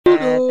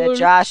got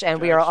Josh, and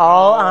we are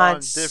all on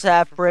different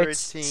separate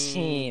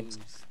teams.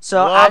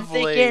 So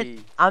Lovely.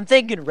 I'm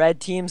thinking red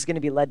team's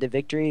gonna be led to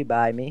victory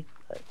by me.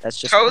 That's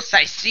just Toast,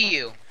 I see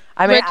you.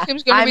 I mean, Red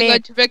team's gonna be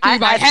led to victory I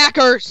by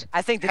hackers.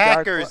 I think the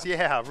Hackers, dark.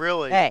 yeah,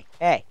 really.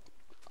 Hey,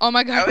 Oh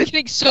my god, we're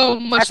getting so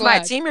much that's my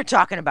lag. team you're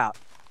talking about.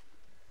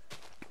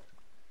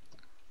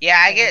 Yeah,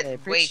 I I get way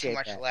appreciate too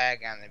much that. lag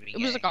on the It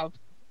beginning. was like a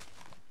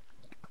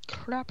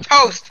crap.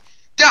 Toast,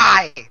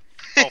 die!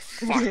 Oh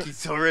fuck,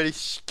 he's already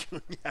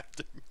going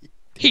after me.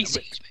 He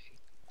sees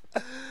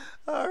me.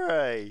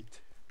 Alright.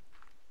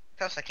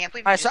 Toast, I can't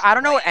believe. All right, so I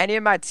don't know what any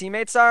of my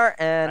teammates are,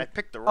 and I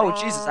picked the wrong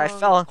Jesus, I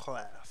fell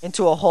class.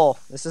 into a hole.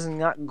 This is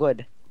not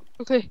good.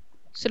 Okay,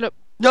 sit up.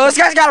 No, this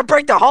guy's gotta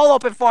break the hole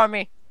open for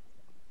me.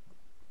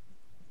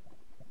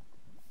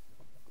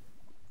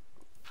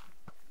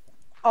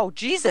 Oh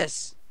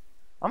Jesus,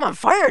 I'm on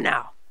fire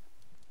now.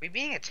 We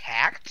being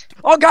attacked?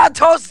 Oh God,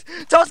 Toast,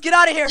 get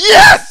out of here.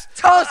 Yes!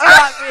 Toast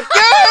got me.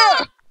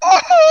 Yeah!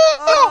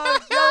 Oh,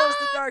 Yellow's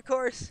the dark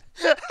horse.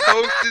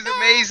 Toast is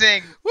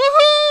amazing. Woohoo!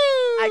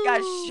 I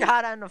got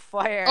shot on the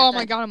fire. Oh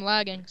my god, I'm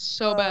lagging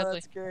so badly.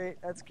 That's great.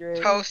 That's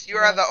great. Toast, you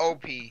are the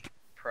OP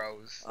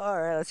pros. All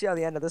right, let's see how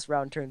the end of this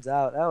round turns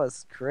out. That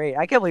was great.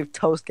 I can't believe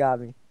Toast got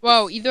me.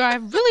 Whoa, either I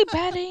have really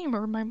bad aim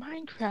or my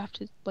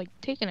Minecraft is like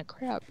taking a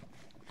crap.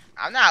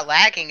 I'm not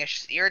lagging. It's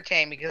just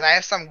irritating because I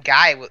have some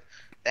guy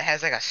that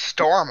has like a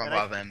storm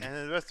above him.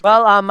 And the rest of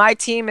Well, my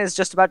team is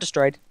just about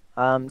destroyed.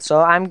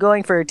 So I'm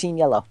going for Team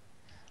Yellow.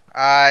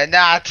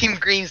 Nah, Team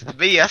Green's the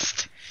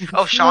best.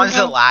 Oh, Sean's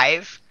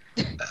alive.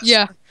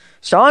 Yeah,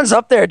 Sean's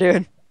up there,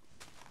 dude.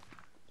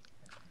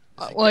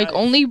 like guy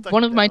only stuck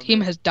one of my down team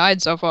there. has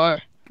died so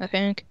far, I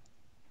think.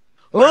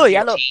 Oh, Your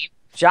Yellow. team?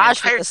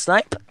 Josh Your with the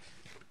snipe.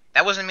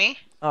 That wasn't me.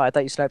 Oh, I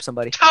thought you sniped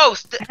somebody.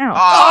 Toast. Ow.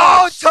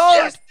 Oh, shit.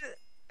 Toast!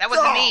 That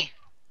wasn't Oh. me.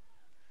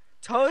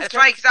 Toast. That's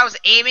right, because I was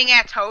aiming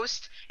at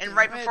Toast, and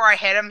right Damn it. before I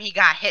hit him, he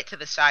got hit to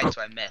the side,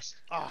 so I missed.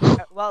 Oh,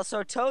 Well,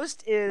 so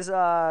Toast is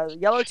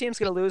Yellow team's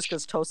gonna lose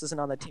because Toast isn't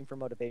on the team for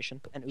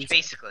motivation and Uzi.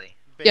 Basically.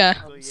 Yeah.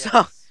 basically, So-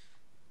 yes.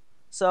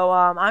 So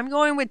I'm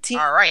going with team.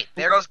 All right,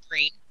 there goes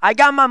Green. I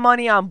got my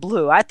money on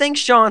blue. I think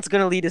Sean's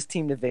gonna lead his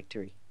team to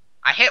victory.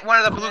 I hit one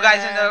of the blue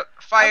guys in the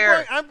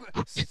fire.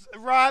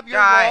 Rob, you're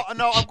Die. wrong.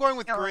 No, I'm going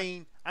with Come on.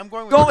 green. I'm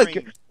going with Go with.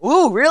 green.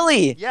 Ooh,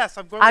 really? Yes,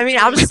 I'm going. I with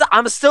mean, green.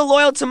 I'm still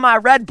loyal to my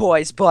red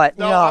boys, but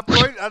No, you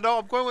know.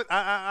 I'm going with.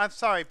 I'm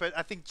sorry, but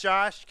I think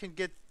Josh can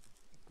get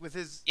with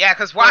his. Yeah,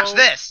 because watch No.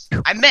 this.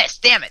 I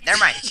missed. Damn it. Never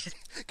mind.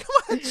 Come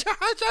on, Josh.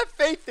 I have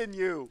faith in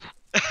you.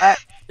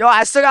 Yo,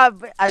 I still got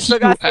You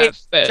have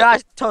faith. faith.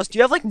 Josh, Toast, do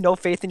you have like no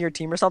faith in your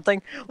team or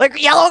something? Like,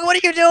 Yellow, what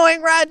are you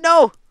doing? Red,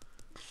 no.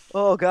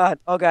 Oh God,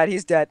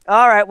 he's dead.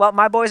 All right, well,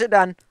 my boys are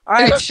done. All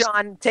right,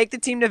 Sean, take the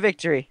team to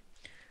victory.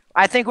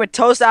 I think with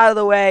Toast out of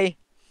the way,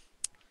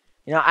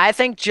 you know, I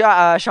think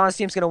Sean's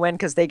team's gonna win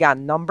because they got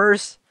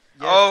numbers.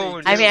 Yes,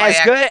 Oh, they I do. mean,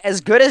 Just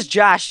as good as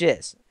Josh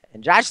is,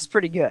 and Josh is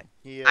pretty good.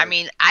 He I is.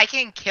 mean, I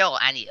can kill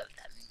any of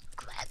them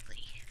gladly.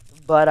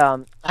 But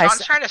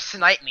Sean's trying to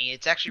snipe me.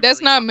 It's actually. That's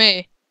really not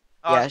me.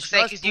 Oh, Yeah, I was gonna say,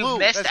 that's because you blue.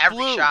 missed That's every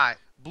blue. shot.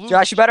 Blue.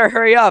 Josh, you better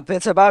hurry up.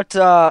 It's about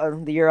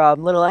your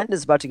little end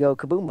is about to go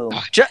kaboom boom.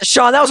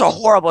 Sean, that was a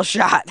horrible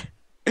shot.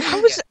 I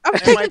was And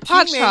taking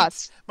pot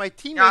shots. My No, I'm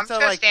teammates just are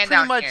gonna like stand pretty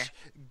down much here.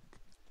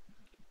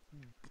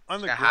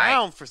 on the Just gonna hide.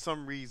 ground for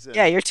some reason.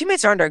 Yeah, your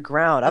teammates are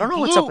underground. I don't know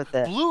what's up with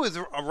that. Blue is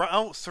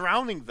around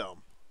surrounding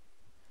them.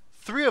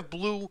 3 of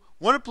blue,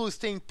 1 of blue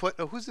staying put.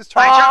 Oh, who's this?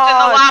 I Trying? jumped in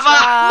the lava.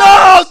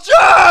 No,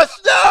 Josh!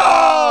 No!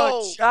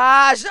 Oh,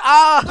 Josh!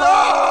 Oh!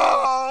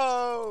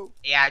 No!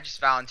 Yeah, I just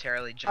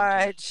voluntarily jumped. All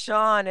in. right,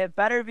 Sean, it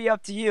better be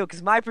up to you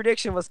because my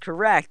prediction was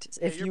correct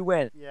if you're- you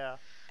win. Yeah.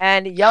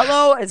 And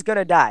Yellow is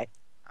gonna die.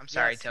 I'm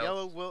sorry, Yes, Toad.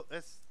 Yellow will.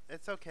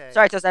 It's okay.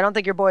 Sorry, Toast. I don't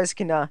think your boys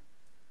can. I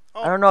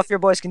Oh, don't know if your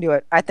boys can do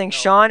it. I think No.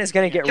 Sean is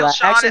gonna get Kill wrecked.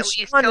 Sean Actually, at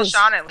least. Sean Kill is-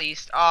 Sean at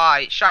least. Oh,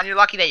 Sean, you're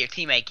lucky that your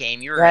teammate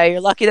came. You were. Yeah,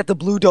 you're lucky that the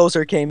blue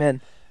dozer came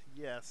in.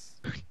 Yes.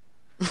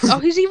 Oh,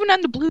 he's even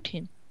on the blue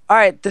team. All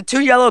right, the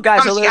 2 yellow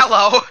guys Comes are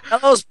yellow.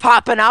 Yellow's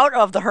popping out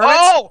of the hermits.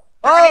 Oh!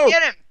 They're Oh! gonna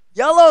get him.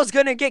 Yellow's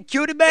gonna get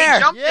Cutie Bear.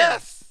 jumped him.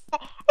 Yes.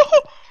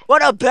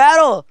 What a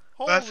battle!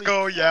 Let's Holy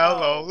go, cow.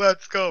 yellow.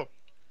 Let's go.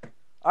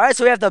 All right,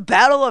 so we have the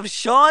battle of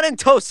Sean and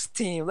Toast's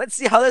team. Let's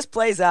see how this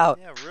plays out.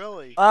 Yeah,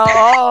 really.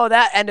 Oh,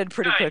 that ended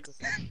pretty Nice. quickly.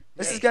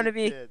 This Yes, is gonna it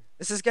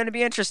be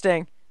did.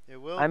 interesting. It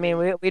will. I mean,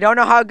 be. we don't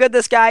know how good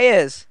this guy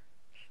is,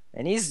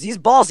 and he's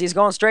ballsy. He's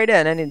going straight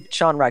in, and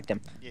Sean wrecked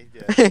him. Yeah,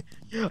 he did.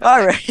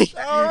 All right.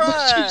 All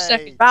right. 2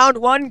 seconds. Round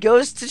 1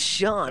 goes to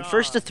Sean.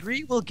 First to Sean.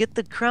 3 will get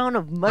the crown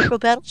of Micro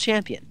Battle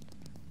Champion.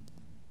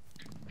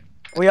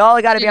 We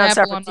all got to be on Apple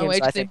separate on my way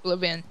teams. to the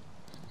oblivion.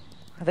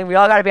 I think we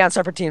all got to be on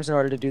separate teams in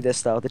order to do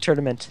this, though. The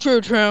tournament.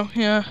 True,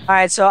 yeah. All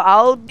right, so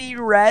I'll be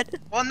red.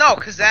 Well, no,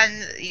 because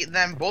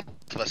then both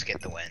of us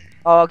get the win.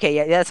 Oh, okay,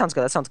 yeah, that sounds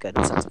good. That sounds good.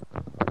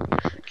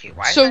 Okay,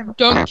 why? is So that-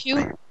 don't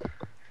you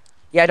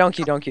Yeah, don't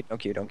queue.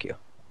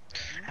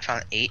 I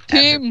found 8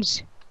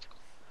 teams?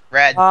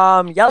 red.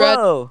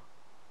 Yellow.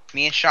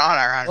 Me and Sean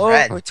are on Oh,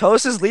 red.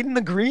 Toast is leading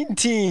the green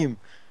team,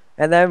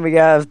 and then we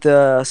have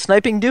the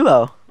sniping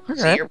duo. All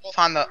See, right. you're both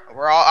on the.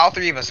 We're all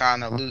three of us are on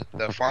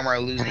the former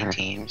losing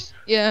teams.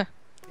 Yeah.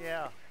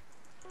 Yeah.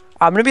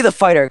 I'm gonna be the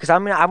fighter because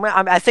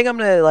I think I'm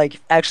gonna like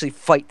actually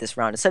fight this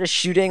round instead of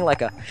shooting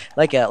like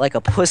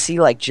a pussy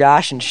like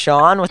Josh and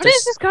Sean with Why their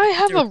does this guy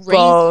have their a rain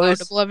cloud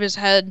bows. above his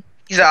head?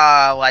 He's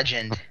a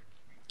legend.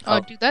 Oh, Oh.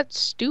 dude, that's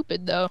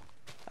stupid though.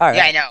 All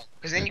Yeah, I right. know.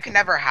 Because then you can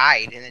never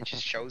hide, and it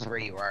just shows where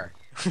you are.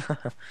 Don't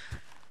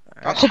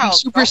I'll be tell-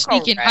 super don't go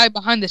sneaky and red. hide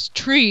behind this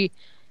tree.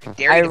 I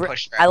dare you to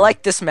push red. I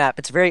like this map.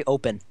 It's very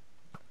open.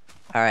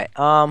 All right.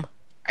 I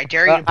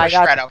dare you to I push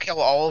got- red. I'll kill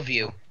all of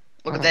you.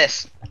 Look at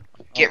this.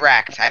 Get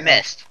wrecked. I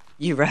missed.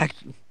 You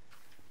wrecked.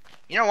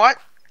 You know what?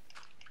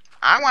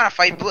 I want to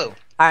fight blue.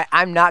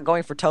 I'm not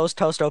going for toast.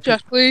 Toast OP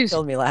Just please.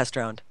 killed me last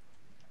round.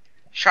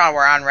 Sean,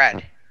 we're on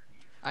red.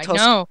 I Toast,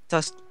 know.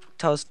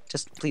 Toast.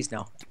 Just please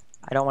no.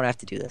 I don't want to have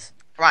to do this.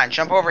 Come on,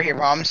 jump over here,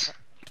 bums.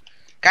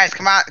 Guys,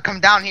 come on, come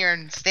down here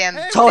and stand.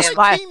 Hey, Toast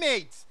my my-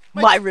 teammates.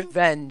 My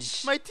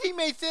revenge. My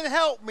teammates didn't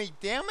help me.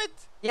 Damn it!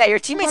 Yeah, your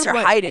teammates are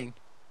What? hiding.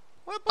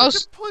 What a Oh, bunch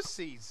s- of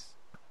pussies.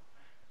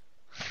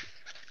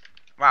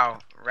 Wow,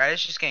 red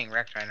is just getting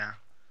wrecked right now.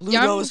 Blue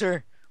Yeah, I'm-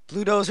 Dozer.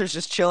 Blue Dozer's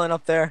just chilling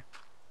up there.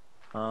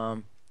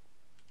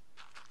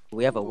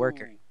 We have a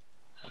worker. Ooh,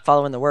 I'm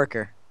following the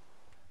worker.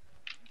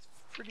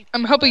 pretty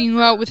I'm helping you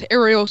clever. out with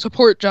aerial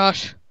support,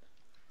 Josh.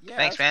 Yeah,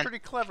 Thanks, that's man. pretty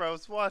clever. I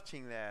was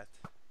watching that.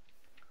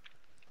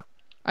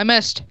 I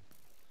missed.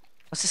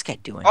 What's this guy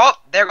doing? Oh,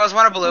 there goes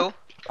one of blue. All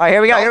right,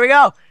 here we go. Here we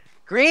go.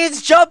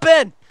 Green's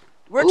jumping.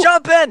 We're Ooh.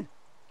 jumping.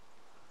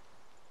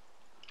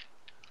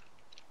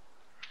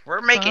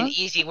 We're making Huh?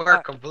 easy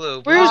work of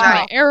blue. Where's Blue's my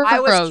not- arrow I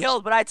was crows?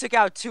 killed, but I took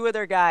out 2 of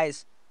their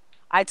guys.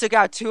 I took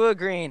out 2 of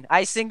green.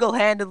 I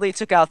single-handedly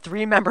took out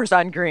 3 members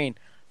on green.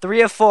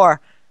 3 of 4.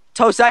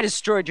 Toast, I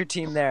destroyed your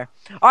team there.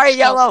 All right,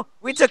 yellow.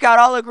 We took out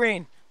all of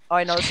green. Oh,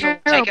 I know.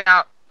 Take it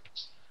out.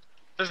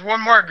 There's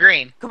one more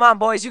green. Come on,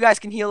 boys. You guys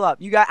can heal up.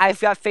 I've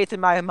got faith in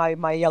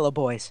my yellow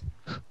boys.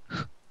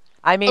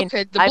 I mean,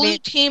 Okay, the blue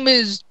team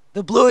is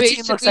the blue team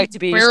basically looks like to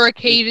be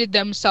barricaded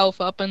themselves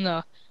up in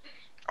the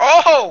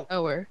Oh!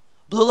 nowhere.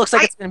 blue looks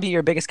like it's gonna be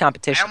your biggest I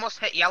competition. almost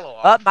hit yellow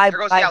Oh, off. my- there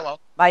goes my- yellow.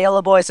 My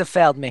yellow boys have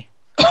failed me.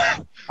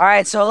 All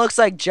right, so it looks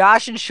like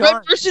Josh and Sean.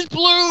 Red versus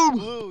blue.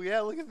 Blue, yeah,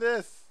 look at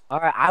this. All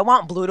right, I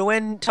want blue to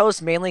win,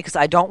 Toast, mainly because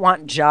I don't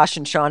want Josh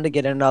and Sean to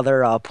get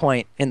another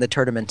point in the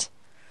tournament.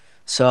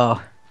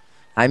 So,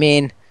 I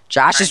mean,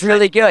 Josh is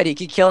really good. He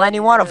could kill any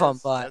one of them,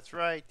 Yes, but that's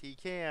right, he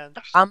can.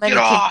 how many?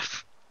 Get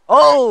off!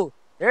 Oh,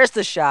 there's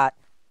the shot.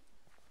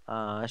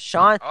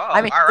 Sean. Oh,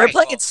 I mean, all they're right,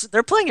 playing well. it.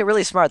 They're playing it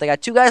really smart. They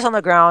got 2 guys on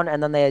the ground,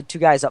 and then they had 2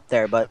 guys up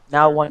there. But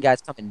now one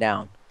guy's coming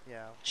down. Yeah.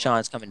 well,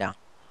 Sean's coming down.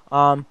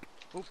 oop,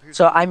 here's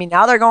So the- I mean,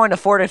 now they're going to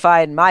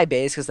fortify in my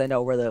base because they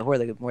know we're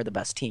the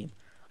best team.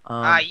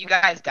 You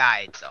guys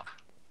died, so.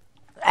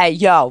 Hey,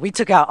 yo, we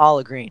took out all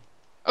of green.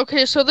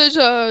 Okay, so there's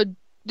a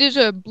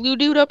blue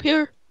dude up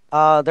here.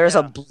 There's Yeah,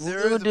 a blue there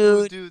is a dude.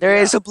 blue dude, There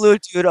is yeah. a blue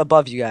dude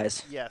above you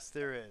guys. Yes,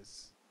 there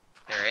is.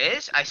 There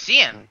is? I see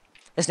him.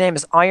 His name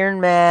is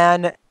Iron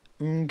Man.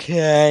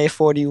 Okay,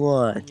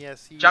 41.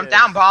 Yes, he Jump is.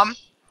 down, bum.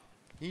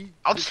 He...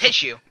 I'll just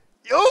hit you.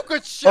 Oh,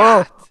 good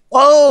shot!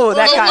 Oh,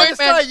 that Oh, guy. wait. On the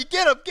side, you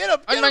get him, get him,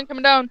 Iron get Man him!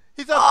 coming down.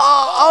 He's on...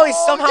 Oh, he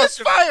somehow yes,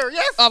 sur- fire,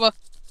 yes! Lava.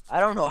 I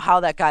don't know how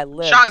that guy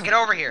lived. Sean, get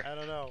over here. I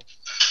don't know.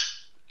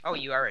 Oh,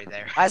 you are right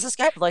there. Why is this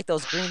guy have, like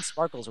those green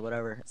sparkles or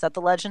whatever? Is that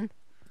the legend?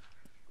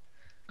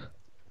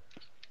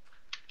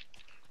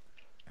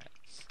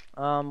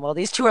 Well,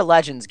 these 2 are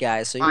legends,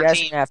 guys. So Come you on, guys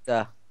are team. gonna have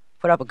to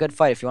put up a good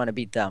fight if you want to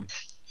beat them.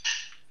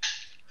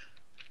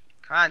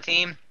 Come on,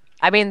 team.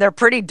 I mean, they're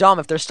pretty dumb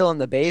if they're still in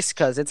the base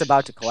because it's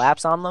about to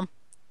collapse on them.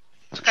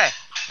 It's okay.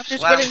 I'm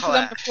just Let 'em waiting for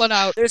them to collapse. flood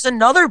out. There's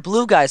another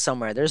blue guy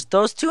somewhere. There's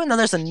those 2, and then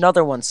there's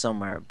another one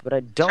somewhere. But I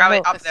don't Probably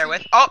know. up there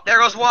with. Oh, there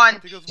goes one.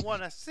 There goes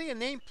one. I see a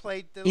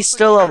nameplate. That He's looks like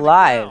still on the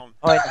alive. ground.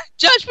 Oh, wait,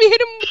 Josh, we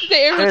hit him with the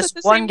arrows there's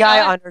at the one same guy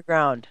time.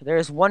 underground.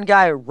 There's one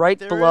guy right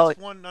There below. is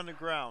one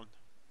underground.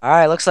 All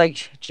right, looks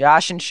like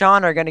Josh and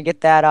Sean are gonna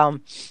get that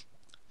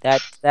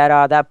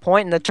that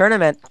point in the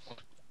tournament.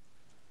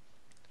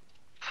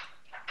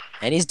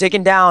 And he's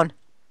digging down.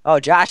 Oh,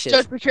 Josh is.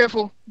 Josh, be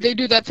careful. They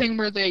do that thing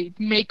where they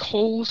make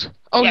holes.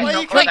 Oh, Yeah, no, no,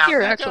 right come down,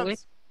 here, Here it actually.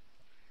 comes.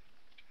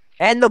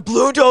 And the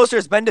blue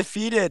dozer's been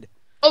defeated.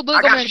 Oh, I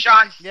look, got I'm you, in.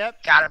 Sean.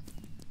 Yep. Got him.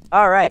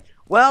 All right.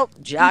 Well,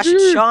 Josh and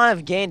Mhm. Sean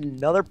have gained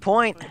another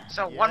point.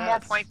 So one more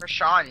Yes. point for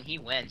Sean, and he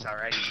wins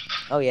already.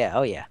 Oh yeah,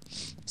 oh yeah.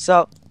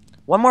 So,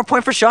 one more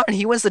point for Sean, and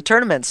he wins the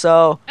tournament.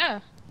 So, Yeah.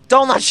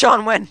 don't let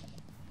Sean win.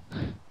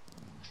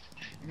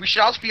 We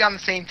should also be on the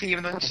same team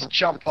and then just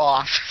jump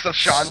off, so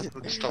Sean's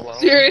just alone.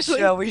 Seriously.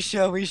 Yeah, we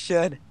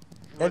should.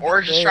 That'd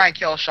Or be just great. try and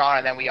kill Sean,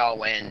 and then we all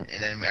win,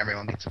 and then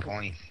everyone gets a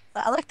point.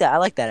 I like that. I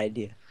like that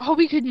idea. Oh,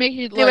 we could make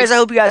it like. Anyways, I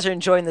hope you guys are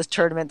enjoying this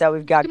tournament that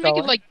we've we got could make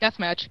going. it like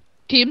deathmatch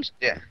teams.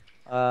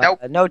 Nope.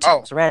 No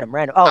teams. Random.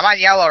 I'm Oh. on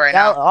yellow right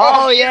Yellow. now.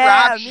 Oh, shit,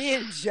 yeah, Rob. me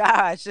and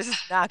Josh. This is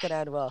not gonna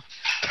end well.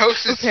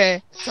 Toast is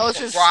Okay. Toast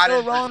is squatted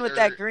still for rolling with sure.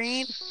 that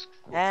green.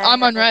 And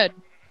I'm on red.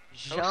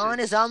 Sean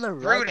is on the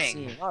red Brooding.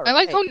 team. All I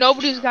like right. how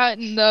nobody's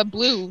gotten the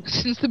blue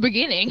since the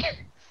beginning.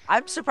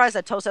 I'm surprised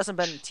that Toast hasn't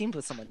been teamed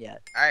with someone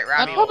yet. All right, I'm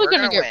Robbie, probably we're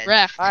gonna gonna get win.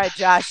 wrecked. All right,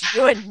 Josh,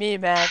 you and me,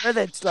 man, we're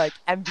the like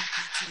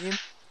MVP team.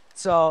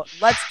 So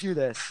let's do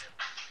this.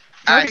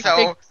 All Already right,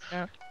 so picked-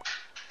 yeah.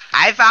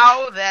 I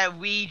vow that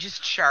we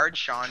just charge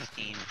Sean's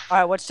team. All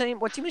right, what team?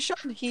 What team is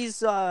Sean?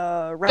 He's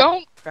red.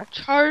 Don't correct?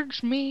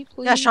 charge me,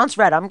 please. Yeah, Sean's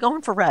red. I'm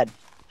going for red.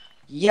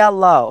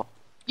 Yellow.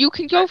 You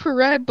can go for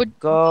red, but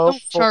Go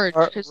don't for charge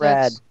because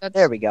red. that's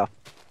There we go.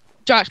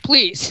 Josh,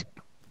 please.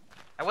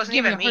 That wasn't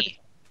Give me even a heart- me.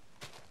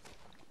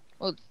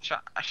 Well- Sean,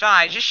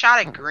 I just shot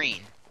at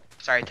green.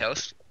 Sorry,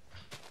 Toast.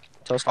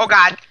 Toast. Oh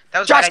God, that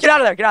was Josh, bad. get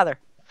out of there. Get out of there.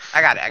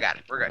 I got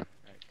it. We're good. All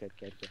right, good,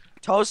 good, good.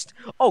 Toast.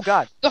 Oh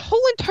God. The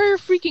whole entire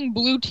freaking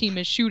blue team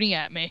is shooting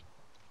at me.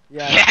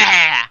 Yeah.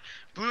 Yeah.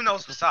 Blue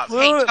knows what's up.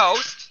 Blue- Hey,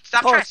 Toast,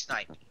 stop trying to Toast.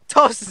 snipe.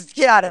 Toast,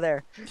 get out of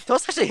there.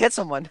 Toast actually hit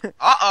someone.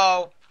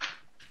 Uh-oh.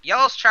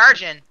 Yellow's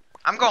charging.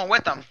 I'm going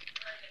with them.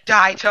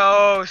 Die,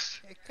 Toast.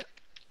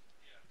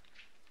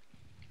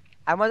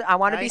 I want to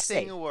I be ain't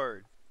saying safe. a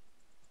word.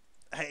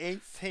 I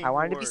ain't saying I a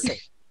wanted to word. be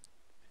safe.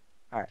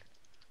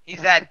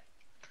 He's dead.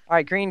 All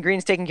right,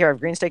 green's taken care of.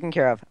 Green's taken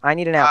care of. I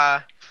need an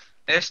out.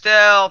 There's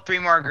still 3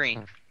 more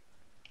green.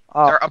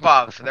 Oh, They're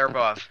above. They're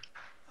above.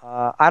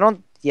 I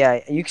don't. Yeah,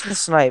 you can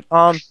snipe.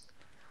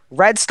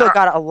 Red still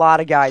got a lot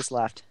of guys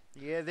left.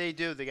 Yeah, they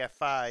do. They got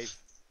 5.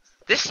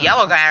 This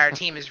yellow guy on our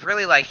team is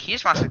really like, he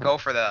just wants to go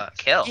for the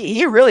kill.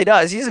 He really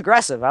does. He's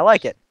aggressive. I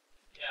like it.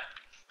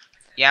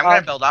 Yeah, I'm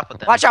gonna build up with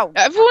them. Watch out.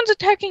 Everyone's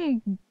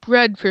attacking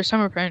red for some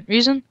apparent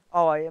reason.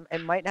 Oh,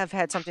 it might have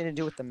had something to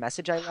do with the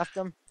message I left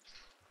them.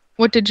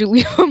 What did you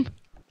leave him?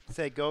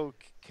 Say go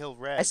kill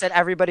red. I said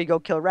everybody go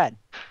kill red.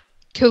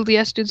 Kill the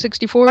S dude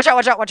 64. Watch out!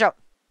 Watch out! Watch out!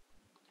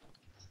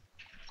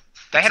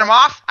 Did I hit him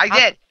off? I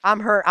did. I'm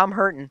hurt. I'm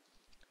hurting.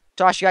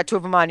 Josh, you got 2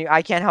 of them on you.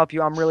 I can't help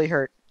you. I'm really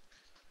hurt.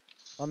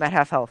 I'm at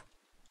half health.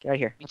 Get out of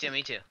here.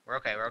 Me too. We're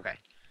okay.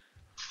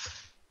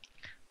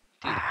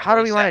 Dude, How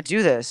do we want to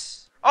do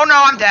this? Oh no,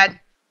 I'm dead.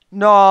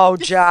 No,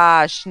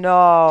 Josh.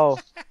 No.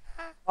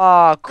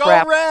 Oh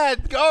crap. Go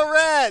red! Go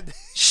red!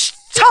 Shh,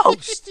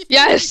 Toast.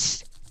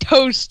 Yes!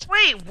 Toast.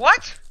 Wait,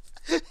 what?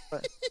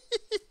 What?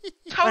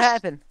 Toast. What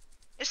happened?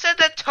 It said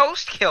that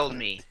Toast killed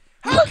me.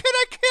 How can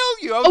I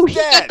kill you? I was Oh, he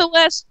dead.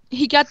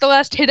 got the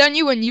last hit on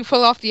you and you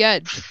fell off the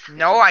edge.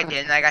 No, I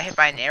didn't. I got hit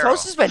by an arrow.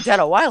 Toast has been dead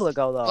a while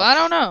ago, though. Well, I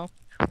don't know.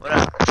 What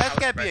up? That's I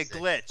gotta be a was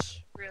pressing. glitch.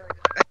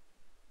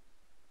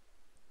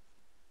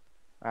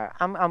 All right,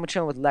 I'm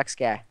chilling with Lex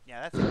guy.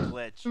 Yeah, that's a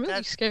glitch. I'm really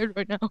That's, scared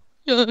right now.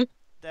 Yeah.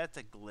 that's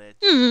a glitch.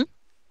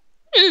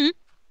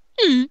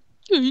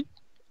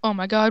 Oh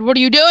my god, what are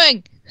you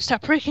doing?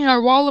 Stop breaking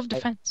our wall of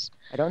defense.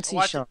 I don't see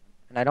Watch Sean,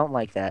 and I don't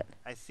like that.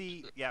 I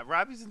see. Yeah,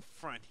 Robbie's in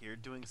front here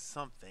doing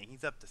something.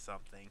 He's up to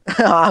something.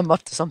 I'm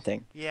up to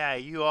something. Yeah,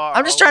 you are.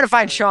 I'm just trying to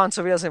find Okay. Sean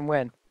so he doesn't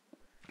win.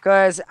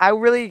 Cause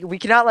we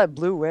cannot let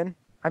blue win.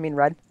 I mean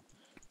red.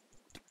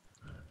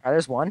 Alright,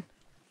 there's one.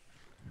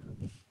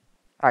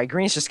 Alright,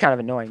 green's just kind of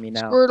annoying me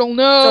now. Squirtle,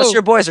 no! Just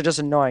your boys are just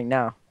annoying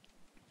now.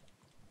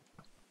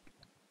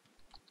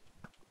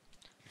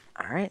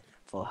 Alright,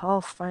 full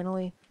health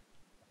finally.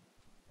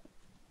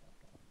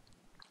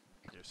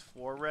 There's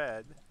 4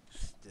 red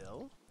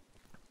still.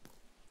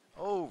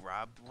 Oh,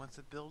 Rob wants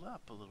to build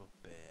up a little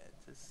bit.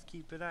 Just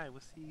keep an eye.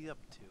 What's he up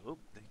to? Oh,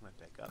 then he went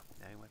back up.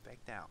 Now he went back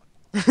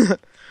down.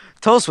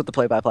 Toast with the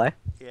play-by-play.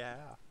 Yeah.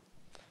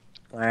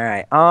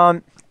 Alright,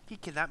 He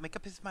cannot make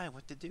up his mind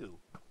what to do.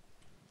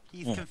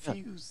 He's Yeah.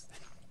 confused.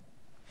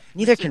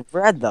 neither can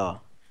red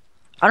though.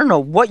 I don't know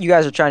what you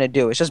guys are trying to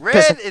do. It's just Red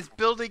pissing is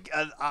building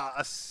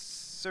a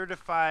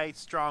certified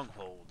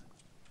stronghold.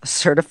 a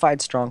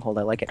certified stronghold.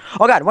 I like it.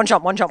 Oh god, one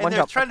jump, And they're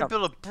jump. trying one to jump.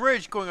 build a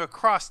bridge going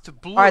across to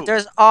blue. Alright,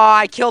 there's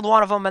I killed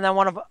one of them and then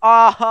one of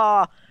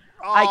I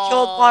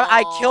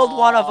killed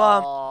one of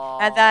them,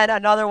 and then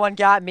another one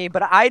got me.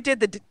 But I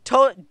did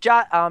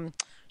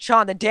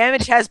Sean, the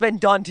damage has been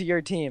done to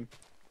your team.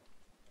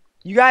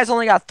 You guys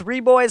only got 3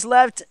 boys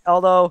left,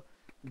 although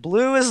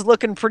blue is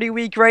looking pretty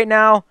weak right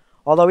now.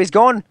 Although he's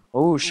going,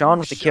 oh, Sean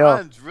with the kill.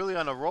 Sean's really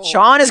on a roll.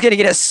 Sean is gonna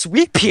get a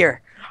sweep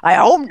here. I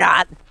hope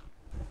not.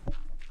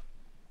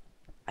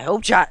 I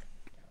hope Sean.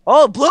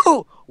 Oh,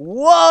 blue!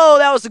 Whoa,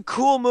 that was a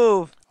cool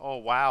move. Oh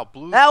wow,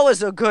 blue. That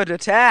was a good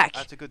attack.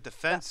 That's a good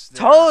defense.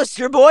 There. Toast,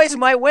 your boys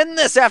might win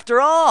this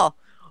after all.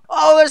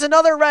 Oh, there's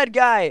another red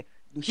guy.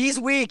 He's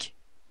weak.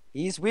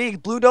 He's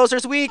weak. Blue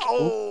Dozer's weak.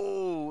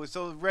 Oh,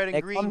 so red and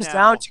It green comes now.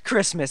 down to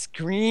Christmas.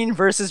 Green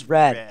versus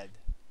red. Red.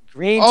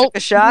 Green Oh, took a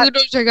shot.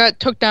 Blue Dozer got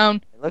took down.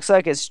 It looks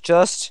like it's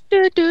just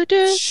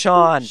Du-du-du.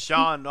 Sean.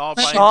 Sean all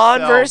by Sean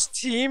himself. versus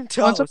Team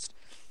Toast.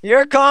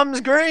 Here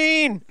comes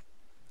Green.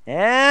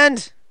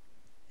 And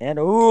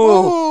ooh.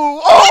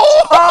 Ooh.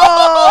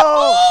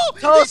 Oh!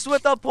 Toast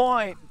with a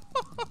point.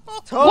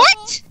 Toast,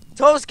 What?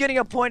 Toast getting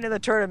a point in the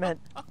tournament.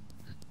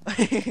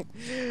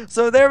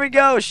 So there we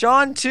go.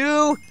 Sean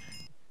 2.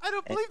 I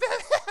don't believe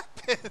that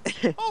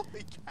happened.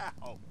 Holy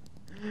cow.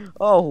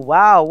 Oh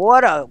wow,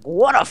 what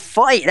a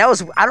fight. That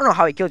was I don't know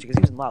how he killed you because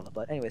he was in lava,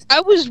 but anyways.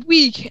 I was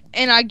weak,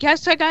 and I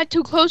guess I got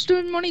too close to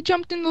him when he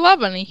jumped in the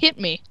lava and he hit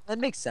me. That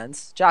makes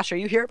sense. Josh, are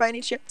you here by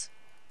any chance?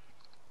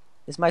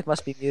 His mic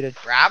must be muted.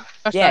 Rob?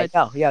 Yeah,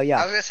 Offside. yo.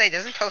 I was gonna say,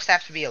 doesn't Toast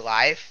have to be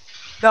alive?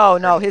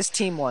 No, his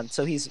team won,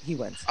 so he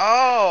wins.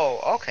 Oh,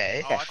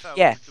 okay. Oh, I thought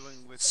Yeah. we were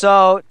doing with.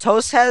 So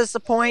Toast has the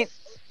point.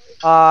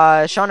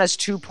 Sean has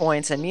 2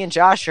 points, and me and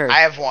Josh are. I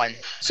have one.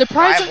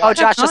 Surprisingly, Oh, Oh,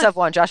 Josh does not. have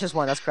 1. Josh has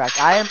 1. That's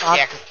correct. I am.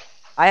 Yeah,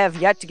 I have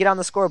yet to get on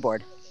the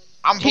scoreboard.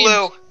 I'm Team.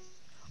 blue. You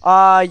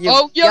Oh,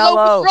 yellow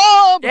yellow. with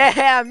Rob!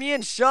 Yeah, me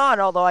and Sean.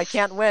 Although I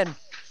can't win.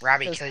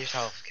 Robbie, Yes. kill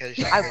yourself. Kill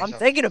yourself. I'm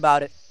thinking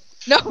about it.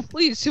 No,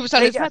 please,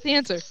 suicide Hey, is not the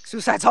answer.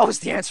 Suicide's always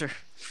the answer.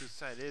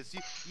 Suicide is.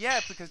 Yeah,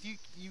 because you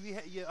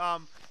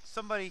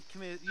somebody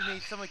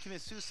made someone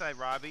commit suicide,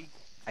 Robbie.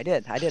 I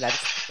did. I just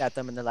looked at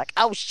them, and they're like,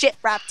 "Oh shit,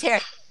 Rob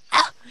Terry.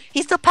 Oh,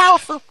 he's so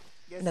powerful."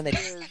 Yes, And then it they-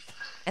 is.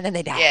 And then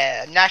they die.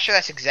 Yeah, not sure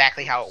that's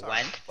exactly how it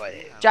went, but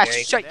Josh,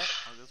 very- straight.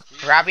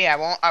 Robbie, I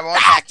won't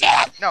attack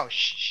you. No,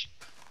 shh.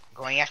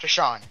 Going after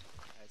Sean.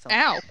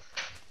 Ow.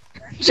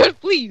 Just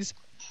please.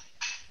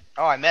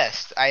 Oh, I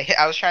missed. I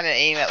was trying to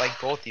aim at like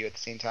both of you at the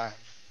same time.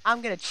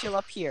 I'm gonna chill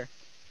up here.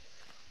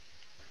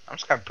 I'm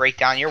just gonna break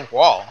down your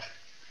wall.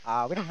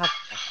 We don't have.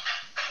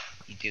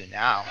 You do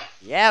now.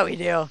 Yeah, we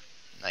do.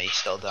 No, you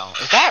still don't.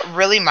 Is that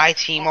really my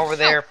team over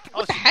there?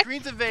 Oh, the see, heck?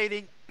 Green's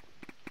invading.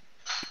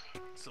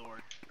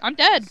 Sword. I'm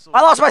dead. Sword.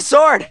 I lost my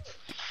sword.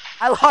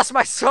 I lost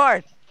my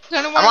sword. Does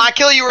anyone, I want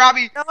to kill you,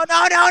 Robbie. No,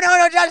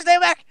 Josh, stay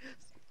back.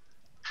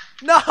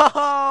 No.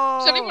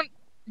 does anyone,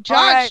 Josh,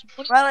 Alright,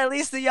 what- well,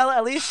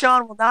 at least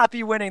Sean will not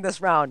be winning this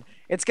round.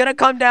 It's gonna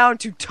come down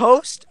to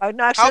Toast.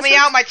 No, actually, Help me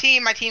out, my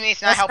team. My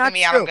teammate's not That's helping not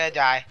me out. true. I'm gonna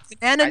die.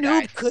 Banana I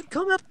Noob died. could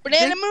come up.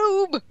 banana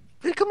big, move.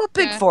 could come up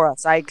big Yeah. for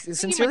us. I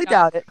sincerely die.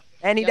 doubt it.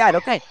 And he Yeah. died.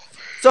 Okay,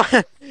 so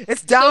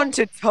it's down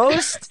to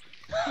Toast.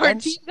 Our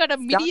And team got Down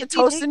to immediately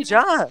Toast and taken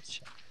out.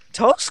 Josh.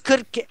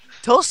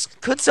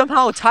 Toast could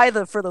somehow tie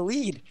for the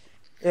lead.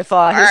 If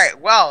All his, right.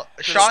 Well,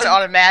 Sean His-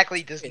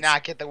 automatically does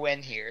not get the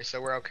win here, so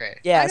we're okay.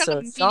 yeah, I got so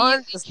Sean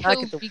immediately does not get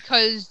killed the.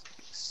 because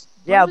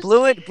Yeah,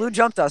 was blue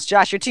jumped us.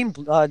 Josh, your team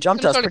jumped some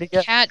us sort pretty of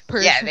good. cat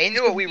person. Yeah, they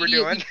knew what we were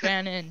immediately doing.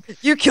 Ran in.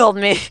 You killed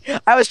me.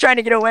 I was trying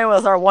to get away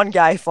with our one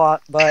guy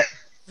fought, but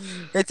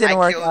it didn't I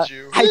work killed out.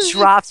 you. I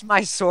dropped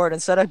my sword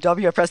instead of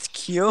W. I pressed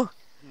Q,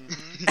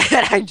 Mhm.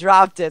 and I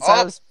dropped it. So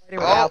I was fighting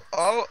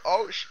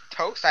with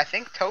Toast. I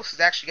think Toast is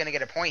actually gonna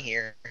get a point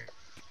here.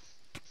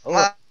 Oh.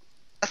 Unless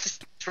this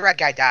red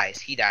guy dies.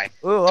 He died.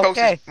 Ooh, Toast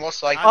okay. is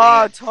most likely.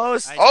 Oh,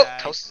 Toast. I Oh, died.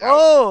 Toast is out.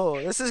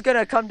 Oh, this is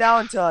gonna come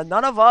down to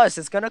none of us.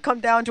 It's gonna come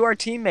down to our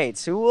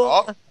teammates. Who will?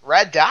 Oh,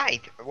 red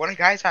died. One of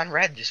the guys on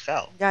red just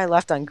fell. Guy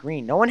left on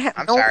green. No one had.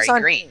 I'm no one sorry, was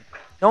on green.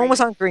 No one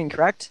was on green,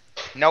 correct?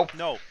 Nope.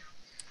 No.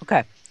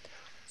 Okay.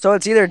 So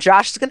it's either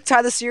Josh is gonna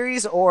tie the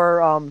series,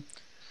 or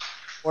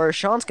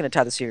Sean's gonna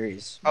tie the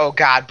series. Oh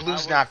God, I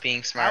Blue's was- not being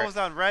I smart. was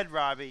on red,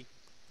 Robbie.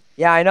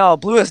 Yeah, I know.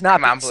 Blue is not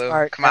Come on, being Blue.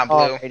 smart Come on, at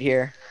all Blue. right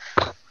here.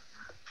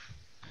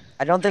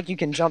 I don't think you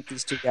can jump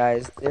these two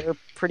guys. They're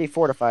pretty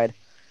fortified.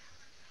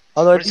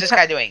 Although What is this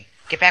guy doing?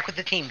 Get back with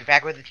the team. Get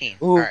back with the team.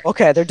 Ooh, Alright.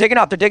 okay, they're digging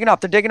up. They're digging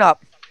up. They're digging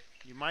up.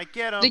 You might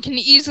get him. They can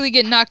easily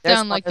get knocked There's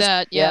down one, like there's-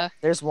 that. Yeah.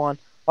 There's one.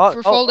 Oh, For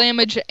oh, full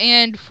damage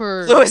and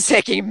for. Blue is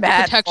taking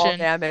mad fall protection.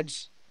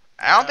 damage.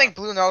 I don't think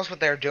Blue knows what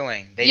they're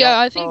doing. They Yeah, don't.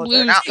 I think Oh, they're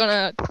Blue's not-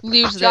 gonna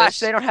lose Josh, this.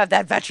 they don't have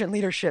that veteran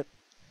leadership.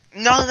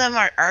 None of them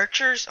are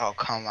archers. Oh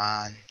come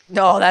on.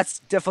 No, that's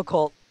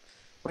difficult.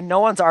 When no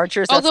one's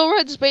archers, that's, Although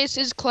red space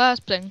is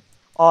clasping.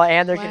 oh,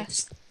 and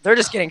they're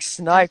just getting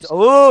sniped. Ooh,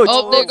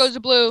 Oh, there goes the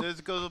blue. There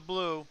goes a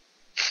blue.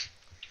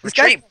 These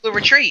guys- Retreat, Blue,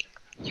 retreat.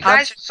 You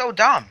guys are so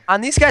dumb.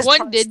 on these guys. One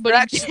fronts, did, but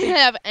they're he didn't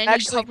have any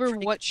actually cover pretty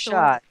good whatsoever.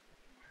 shot.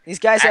 These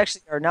guys Act-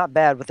 actually are not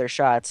bad with their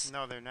shots.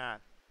 No, they're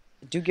not.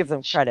 Do give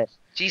them credit.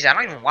 Jeez, I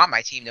don't even want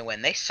my team to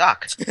win. They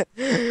suck.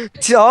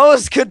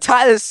 Toast could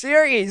tie the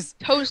series.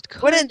 Toast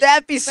could Wouldn't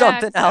that be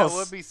something fact, That else?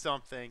 would be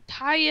something.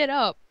 tie it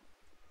up.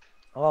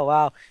 Oh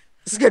wow,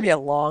 this is gonna be a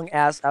long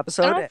ass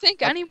episode. I don't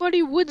think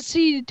anybody would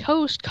see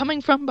Toast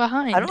coming from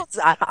behind. I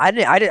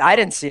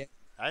didn't see it.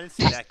 I didn't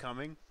see that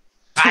coming.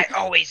 I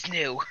always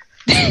knew.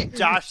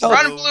 Josh Oh,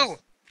 Run, knows. Blue.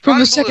 From Run,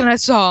 the Blue. second I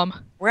saw him.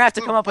 We're gonna have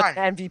to Blue, come up with fine.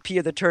 an MVP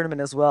of the tournament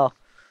as well.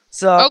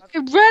 So Okay,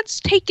 Red's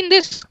taking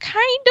this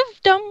kind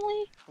of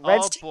dumbly.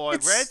 Red's Oh team boy,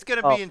 gets- Red's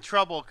gonna oh. be in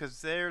trouble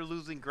because they're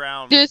losing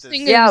ground. This with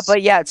thing this. yeah, is-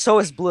 but yeah, so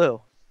is Blue.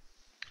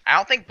 I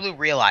don't think Blue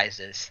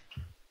realizes.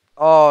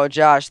 Oh,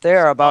 Josh,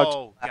 they're about.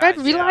 Oh, to, Red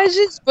guys,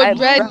 realizes, I- but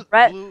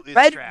Red Blue is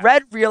Red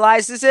trapped.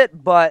 realizes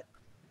it, but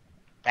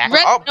Back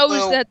Red up, knows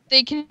Blue. that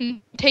they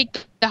can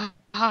take the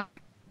high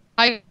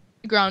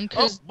ground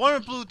Oh, because one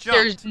of Blue jumped.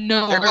 there's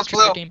no There goes archer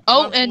Blue. team.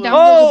 Oh, One and blue. down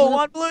oh, goes the blue.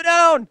 one blue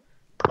down.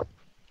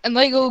 And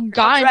Lego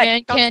Guy Red,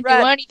 Man comes can't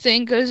Red. do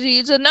anything because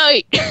he's a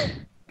knight.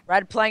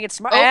 Red playing it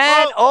smart. Oh,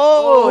 and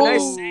oh,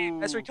 nice oh. save,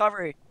 nice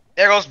recovery.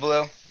 There goes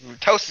Blue.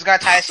 Toast is gonna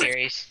tie a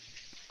series.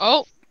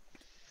 Oh,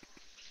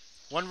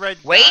 One red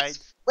Wait. died.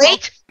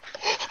 Wait.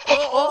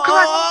 Oh, come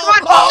on,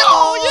 come on.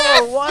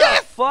 Oh, what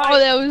a fight! oh,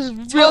 that was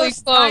really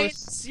Toast tied close.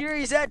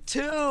 Series at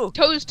 2.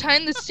 Toast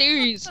tying the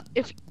series.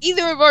 If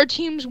either of our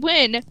teams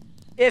win,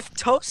 if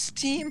Toast's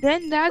team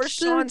Then or that's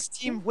Sean's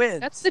team wins,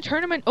 that's the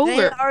tournament they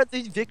over. are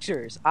the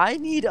victors. I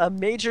need a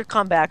major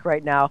comeback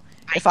right now.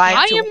 If I I am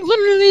I to am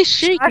literally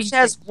shaking. Josh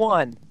has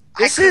won.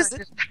 I This could is have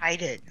just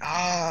tied it.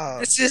 Oh.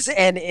 this is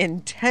an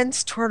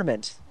intense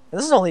tournament.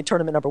 This is only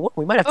tournament number 1.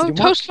 We might have to Oh, do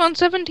more. Toast on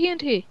 7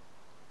 TNT.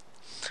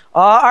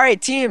 All right,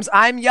 teams.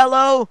 I'm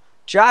yellow.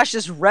 Josh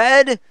is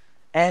red,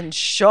 and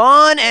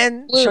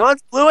Blue.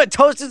 Sean's blue, and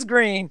Toast is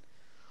green.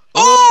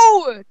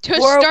 Oh! To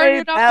Four-way start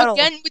it off battle.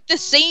 again with the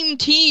same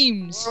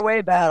teams.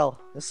 4-way battle.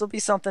 This will be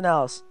something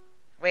else.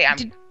 Wait,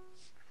 Did-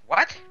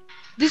 what?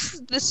 This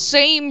is the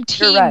same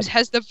You're red. teams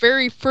has the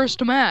very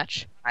first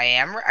match. I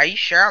am. Are you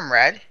sure I'm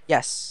red?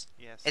 Yes.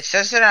 Yes. It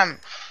says that I'm.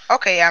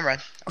 Okay, yeah, I'm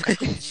red. I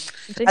think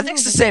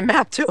it's the same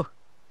map too.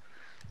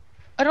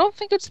 I don't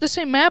think it's the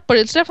same map, but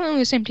it's definitely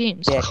the same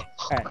teams. Yeah.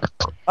 All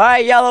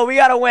right, yellow. We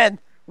gotta win.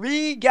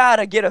 We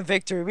gotta get a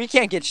victory. We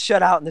can't get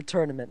shut out in the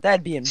tournament.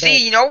 That'd be See,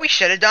 embarrassing. you know what we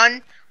should have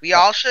done? We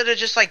all should have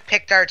just like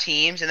picked our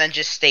teams and then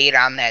just stayed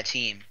on that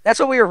team. That's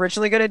what we were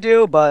originally gonna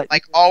do, but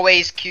Like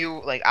always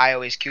queue. Like I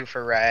always queue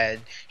for red.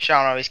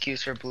 Sean always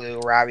queues for blue.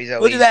 Robbie's we'll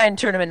always do that in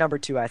tournament number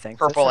 2, I think.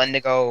 purple, Let's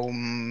indigo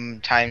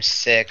times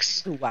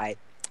 6. do white.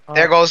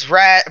 There goes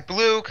red,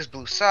 blue, because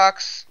blue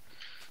sucks.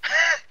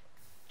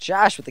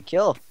 Josh with the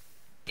kill.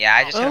 Yeah,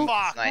 I just Oh, hit him with a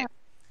fuck. snipe.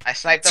 I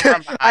sniped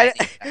him from behind.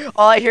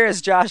 All I hear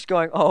is Josh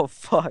going, "Oh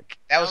fuck."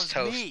 That was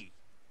toast. me.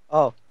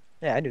 Oh,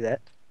 yeah, I knew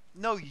that.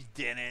 No, you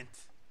didn't.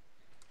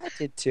 I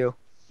did too.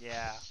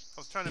 Yeah. I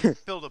was trying to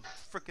build a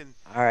freaking.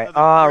 All right.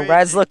 Another bridge.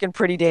 Red's looking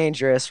pretty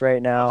dangerous right I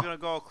was now. gonna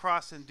go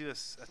across and do a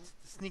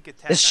sneak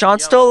attack. Is on Sean yellow.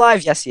 still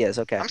alive? Yes, he is.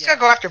 Okay. I'm just gonna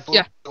go after blue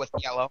Yeah. with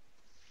yellow.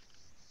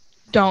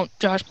 Don't,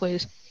 Josh,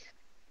 please.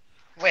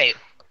 Wait,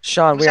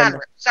 Sean, who's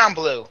on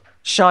blue?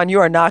 Sean, you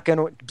are not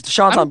gonna.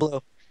 Sean's I'm- on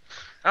blue.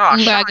 Oh, I'm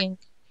Sean, lagging.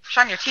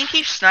 Sean, your team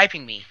keeps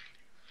sniping me.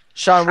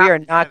 Sean, we are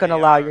Yeah, not gonna they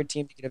allow are. your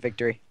team to get a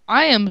victory.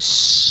 I am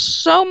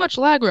so much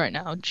lag right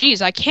now.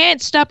 Jeez, I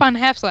can't step on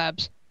half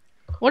slabs.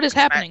 What is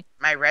happening?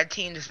 My red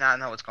team does not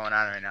know what's going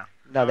on right now.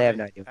 No, they have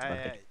no idea what's going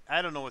on.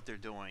 I don't know what they're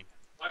doing.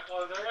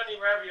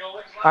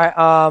 All right.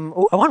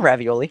 Ooh, I want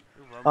ravioli.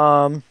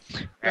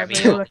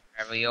 Ravioli.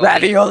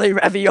 Ravioli.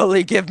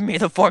 Ravioli. Give me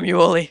the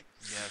formuli.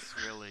 Yes,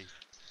 really.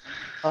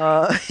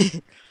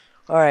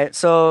 All right.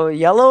 So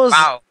yellows.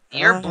 Wow,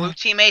 your Uh, blue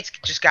teammates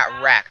just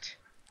got wrecked.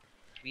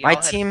 We My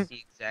all had team-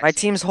 the exact My same-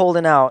 team's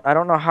holding out. I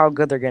don't know how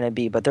good they're gonna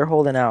be, but they're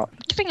holding out.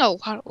 Giving a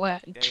lot of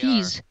lag. They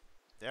Jeez.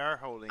 They are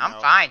holding. I'm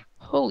out. fine.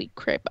 Holy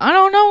crap. I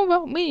don't know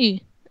about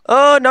me.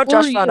 Oh no,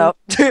 Josh Or found you. out.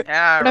 Yeah, But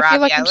I feel Robbie,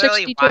 like I I'm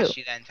literally 62. watched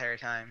you the entire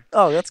time.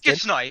 Oh, that's Get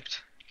good.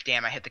 sniped.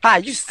 Damn, I hit the Ah,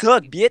 cactus you next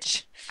suck, to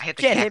bitch. I hit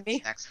the Can't hit cactus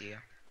me. next to you.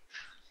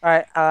 All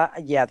right.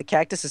 Yeah, the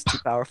cactus is too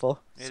powerful.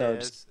 It So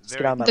is. just get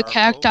Very on my. The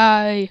powerful.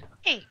 cacti.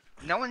 Hey,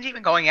 no one's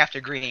even going after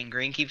green.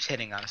 Green keeps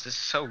hitting us. This is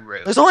so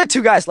rude. There's only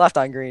 2 guys left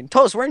on green.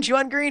 Toast, weren't you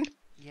on green?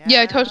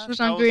 Yeah, Toast was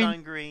on green.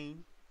 on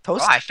green.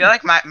 Toast. Oh, I feel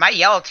like my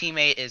yellow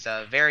teammate is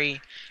a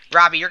very...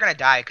 Robbie, you're gonna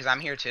die because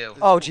I'm here too.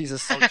 Oh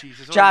Jesus. Oh, jeez,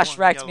 there's only Josh one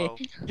wrecked me. yellow.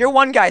 Your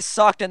one guy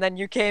sucked, and then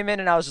you came in,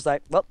 and I was just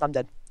like, well, I'm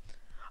dead.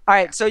 All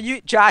right, so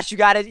Josh, you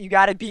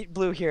gotta beat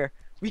blue here.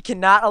 We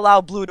cannot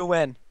allow blue to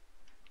win.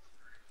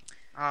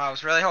 Oh, I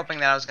was really hoping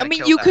that I was I gonna mean,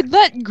 kill you that. could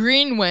let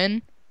green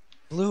win.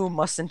 Blue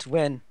mustn't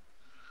win.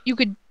 You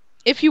could,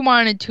 if you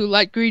wanted to,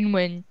 let green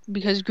win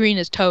because green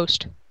is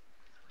toast.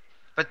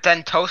 But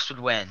then Toast would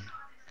win.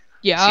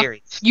 Yeah.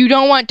 Series. You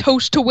don't want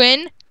toast to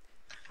win?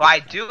 Well, I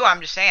do.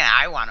 I'm just saying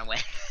I want to win.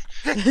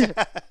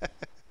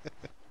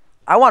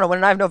 I want to win,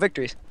 and I have no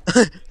victories.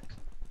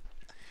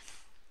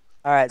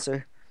 All right,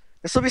 so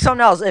this will be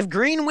something else. If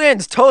green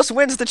wins, Toast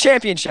wins the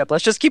championship.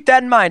 Let's just keep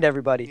that in mind,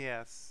 everybody.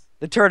 Yes.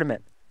 The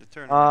tournament. The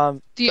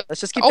tournament. The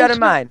Let's just keep that in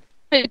mind.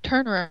 ultimate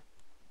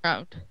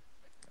turnaround.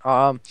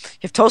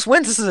 If Toast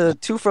wins, this is a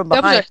 2 from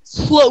That behind. was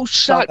a close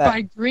shot bad.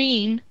 by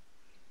green.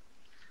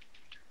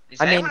 Is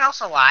I mean- anyone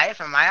else alive?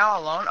 Am I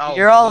all alone? Oh,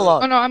 You're all blue.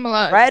 alone. Oh no, I'm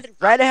alive.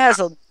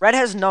 Red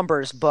has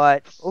numbers,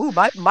 but ooh,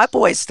 my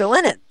boy's still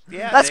in it.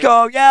 Yeah. Let's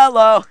go,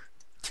 yellow.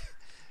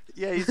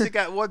 Yeah, he's still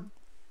got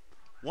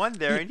one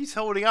there, and he's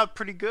holding out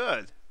pretty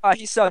good.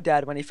 He's so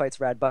dead when he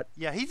fights red, but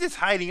Yeah, he's just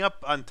hiding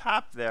up on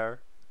top there.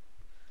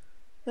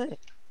 Hey.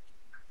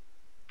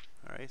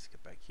 All right, let's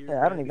get back here. Yeah,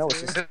 I don't even know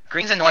what's Red. this.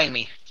 Green's annoying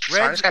me. So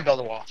I'm Red- just gonna build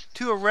a wall.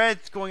 2 of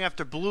red's going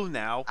after blue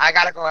now. I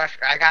gotta go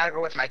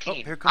with my Oh,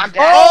 team. here comes. I'm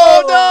dead.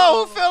 Oh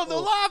no! Who fell in the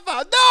lava? No!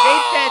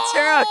 Nate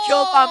Pantera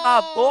killed by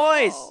my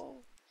boys.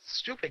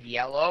 Stupid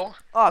yellow.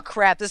 Oh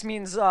crap! This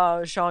means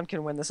Sean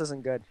can win. This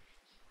isn't good.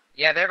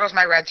 Yeah, there goes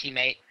my red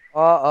teammate.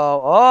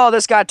 Oh,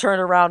 this got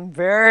turned around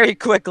very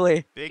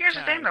quickly. Big Here's the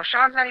time. thing though,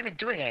 Sean's not even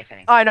doing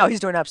anything. I know he's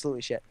doing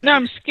absolutely shit. No,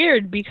 I'm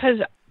scared because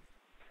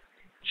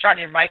Sean,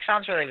 your mic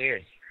sounds really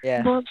weird.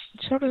 Yeah. well,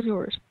 so does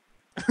yours.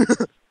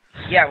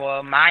 Yeah,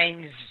 well,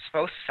 mine's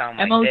supposed to sound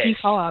like MLG this.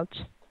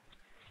 fallouts.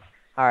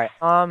 All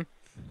right.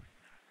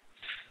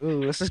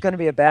 Ooh, this is gonna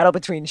be a battle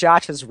between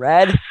Josh's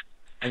red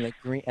and the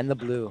green and the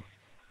blue.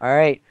 All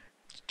right.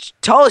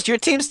 Toast, your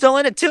team's still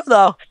in it too,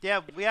 though.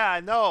 Yeah, I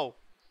know.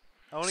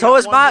 I only So got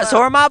is one left. so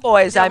are my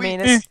boys. Yeah, I we-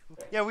 mean, it's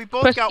Yeah, we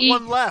both Press got E.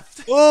 one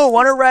left. Ooh,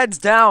 one of red's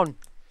down.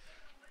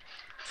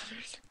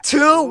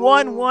 2,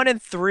 1, Ooh. 1,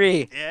 and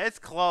 3. Yeah, it's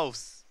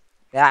close.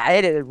 Yeah,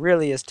 it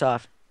really is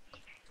tough.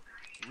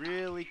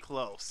 Really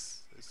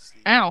close. Let's see.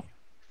 Ow.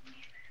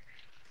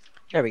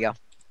 There we go.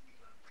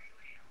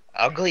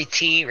 Ugly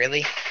T,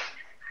 really?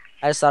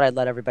 I just thought I'd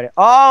let everybody.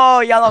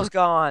 Oh, yellow's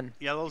gone.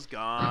 Yellow's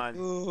gone.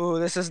 Ooh,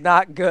 this is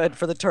not good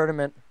for the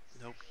tournament.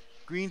 Nope.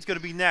 Green's gonna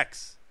be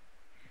next.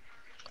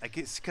 I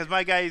guess because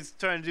my guy's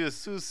trying to do a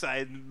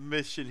suicide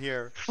mission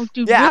here. Oh,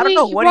 dude, Yeah, I don't really?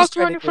 know You what he's walked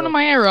trying right to in front do. of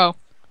my arrow.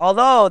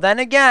 Although, then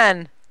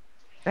again,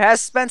 there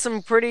has been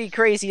some pretty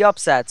crazy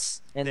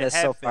upsets in There this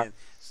so have far.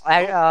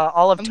 been.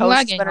 All of I'm Toast's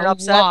lagging been an a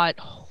upset. lot.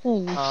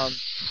 Holy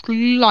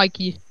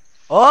likey.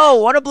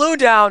 Oh, one a blue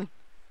down.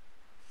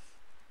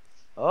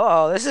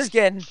 Oh, this is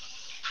getting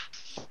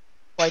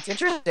quite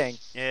interesting.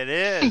 It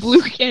is.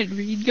 Blue can't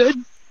read good.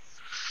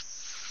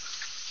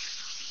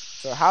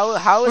 So how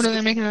What is are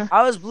they making a?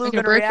 how is blue making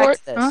a gonna break for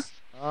react to it? this?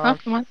 Huh?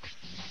 Come on.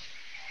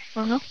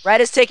 Oh no.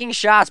 Red is taking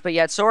shots, but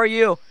yet so are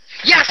you.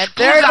 Yes! And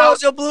there Blue's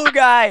goes out! a blue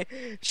guy.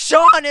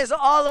 Sean is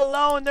all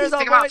alone. There's a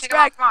Take him out, voice take him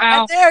out, crack. come on. Ow.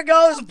 And there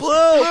goes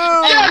blue. And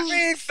Yes!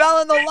 green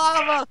fell in the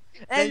lava.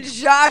 And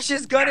Josh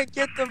is gonna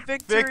get the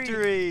victory.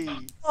 Victory.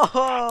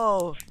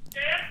 Oh,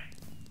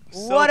 So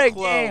what a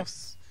close. game.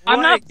 I'm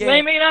What a not game.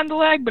 blaming it on the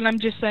lag, but I'm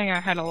just saying I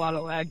had a lot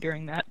of lag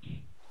during that.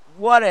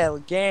 What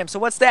a game. So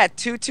what's that?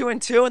 2, 2,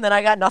 and 2, and then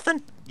I got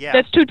nothing? Yeah.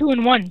 That's 2, 2,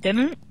 and 1,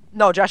 didn't it?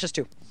 No, Josh is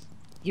 2.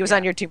 He was Yeah.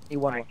 on your team. He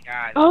won one.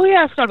 God. Oh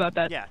yeah, I forgot about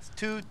that. Yeah. It's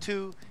 2,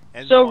 2,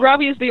 and So 1.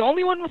 Robbie is the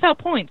only one without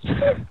points.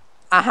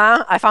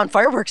 Uh-huh. I found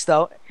fireworks,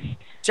 though.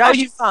 Josh, Oh,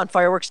 you you- found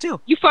fireworks, too.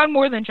 You found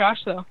more than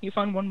Josh though. You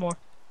found one more.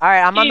 All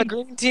right, I'm on the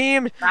Team. green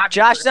team. Robbie,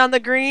 Josh is on the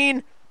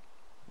green.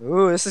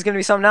 Ooh, this is going to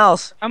be something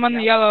else. I'm on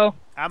the yellow.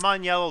 I'm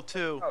on yellow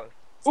too.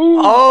 Ooh.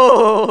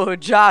 Oh,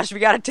 Josh, we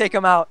got to take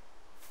him out.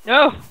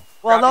 No.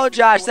 Well, Robbie, no, give me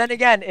Josh. the Then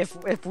again,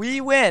 if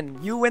we win,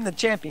 you win the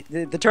champion,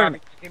 the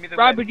tournament. Give me the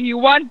Robbie, do you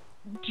want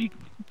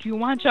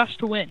Josh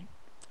to win?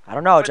 I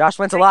don't know. But Josh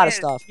wins a the lot of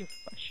thing stuff. You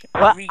shit.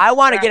 Well, we I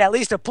want to got- get at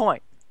least a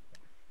point.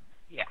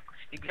 Yeah,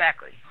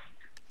 exactly.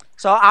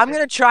 So I'm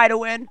gonna try to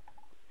win,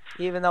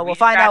 even though we'll just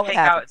find gotta out what take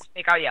happens.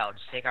 Take out yellow.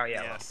 Just take out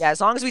yellow. Yes. Yeah, as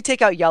long as we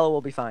take out yellow,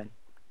 we'll be fine.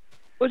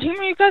 What team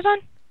are you guys on?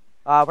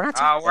 We're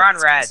not. We're on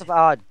that's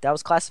red. that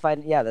was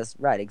classified. Yeah, that's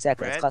right.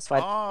 Exactly. That's Red?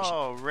 classified.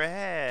 Oh,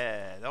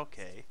 red.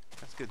 Okay.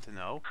 That's good to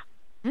know.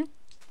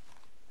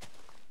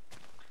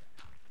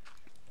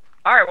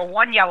 All right. Well,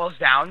 one yellow's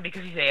down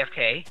because he's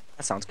AFK.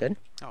 That sounds good.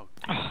 Oh,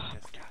 God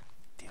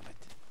damn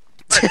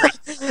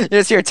it. You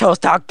just hear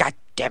Toast talk. God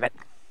damn it.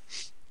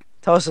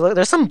 Toast, look,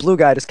 there's some blue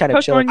guy just kind of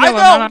Toast chilling. on yellow,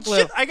 I not know! on blue.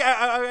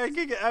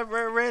 Shit! I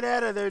ran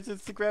out of there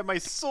just to grab my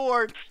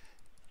sword.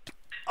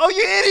 Oh,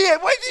 you idiot!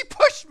 Why did he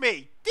push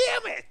me?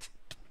 Damn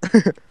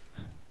it!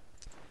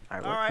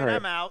 Alright,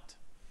 I'm out.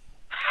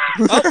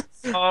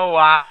 Oh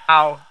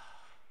wow.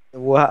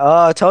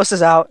 Oh, Toast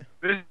is out.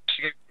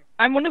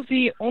 I'm one of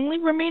the only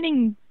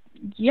remaining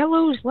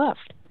yellows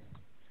left.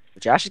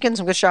 Josh is getting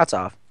some good shots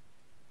off.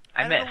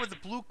 I don't know where missed. the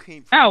blue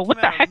came from. Ow, It what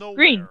came the out of heck? nowhere.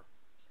 Green.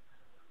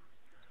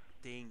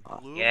 Dang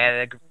blue.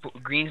 Yeah,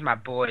 green's my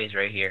boys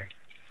right here.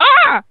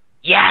 Ah!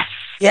 Yes.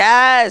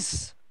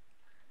 Yes.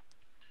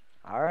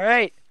 All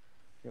right.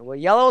 Well,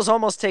 yellow's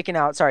almost taken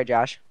out. Sorry,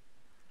 Josh.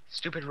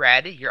 Stupid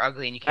red. You're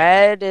ugly and you can't.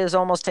 Red is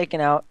almost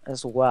taken out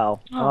as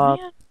well. Oh,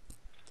 man.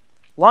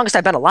 Longest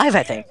I've been alive,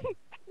 I think.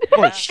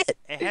 Holy shit.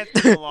 It has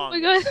to be Oh long. my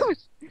god.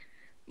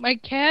 My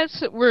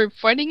cats were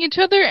fighting each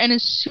other, and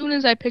as soon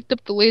as I picked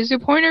up the laser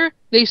pointer,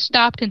 they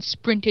stopped and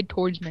sprinted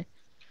towards me.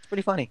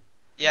 Pretty funny.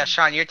 Yeah,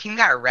 Sean, your team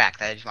got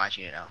wrecked. I just want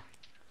you to know.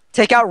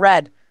 Take out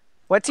red.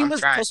 What team I'm was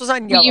trying. Toast was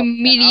on We yellow?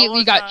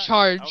 immediately got I was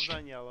charged.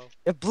 on yellow.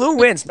 If blue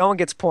wins, no one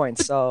gets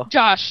points. So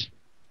Josh,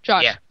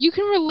 Yeah. you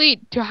can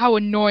relate to how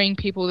annoying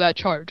people that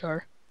charge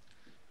are.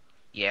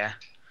 Yeah.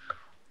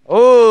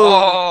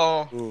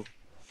 oh. Oh.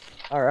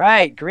 All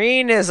right,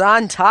 green is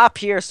on top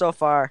here so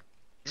far.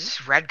 Is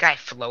this red guy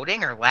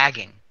floating or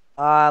lagging?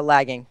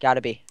 Lagging,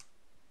 gotta be.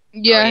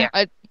 Yeah,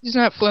 yeah. he's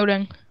not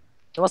floating.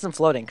 It wasn't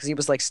floating because he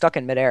was like stuck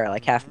in midair,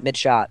 like half mid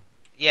shot.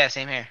 Yeah,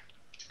 same here.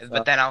 So-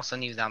 But then all of a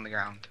sudden he was on the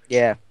ground.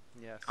 Yeah.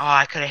 Yes. Oh,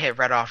 I could have hit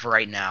red off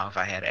right now if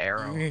I had an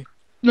arrow.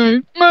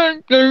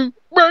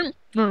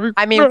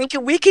 I mean,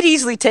 we could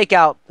easily take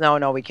out.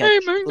 No, we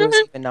can't. Blue's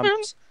even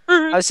numbers.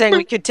 I was saying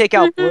we could take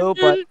out blue,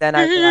 but then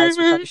I realized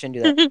we probably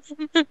shouldn't do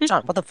that.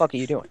 John, what the fuck are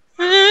you doing?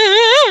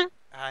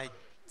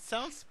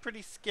 Sounds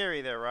pretty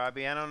scary there,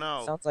 Robbie. I don't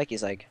know. Sounds like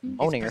he's like He's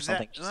moaning or possess-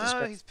 something. Jesus No,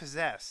 Christ. he's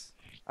possessed.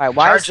 All right,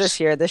 why is Charge- this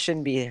here? This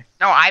shouldn't be here.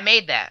 No, I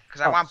made that because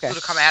I Oh, want okay. blue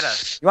to come at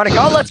us. You want to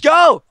go? Let's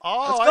go.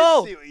 Oh, Let's I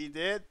go. see what you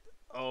did.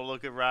 Oh,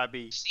 look at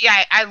Robbie.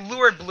 Yeah, I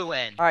lured blue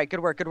in. All right,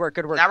 good work, good work,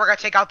 good work. Now we're gonna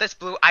take out this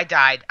blue. I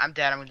died. I'm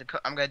dead. I'm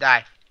gonna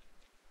die.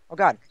 Oh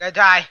God, I'm gonna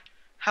die.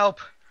 Help!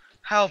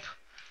 Help!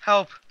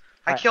 Help!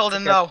 I Alright, killed take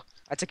him care. though.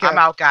 I took care I'm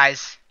of. out,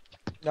 guys.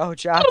 No,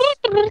 Josh.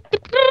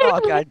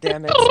 Oh God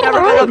damn it! It's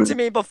never been up to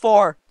me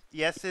before.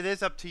 Yes, it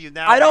is up to you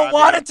now. I don't Robbie.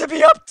 want it to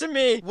be up to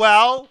me.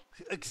 Well,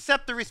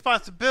 accept the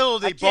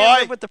responsibility, I can't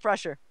boy. live with the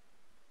pressure.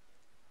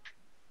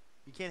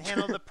 You can't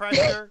handle the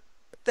pressure.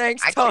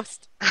 Thanks, I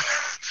Toast.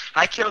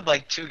 I killed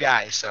like 2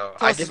 guys, so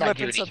I Toast did is my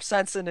whipping duty. some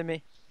sense into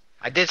me.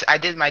 I did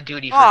my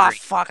duty for Oh, green.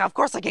 fuck. Of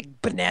course I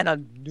get Banana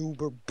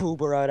Noob or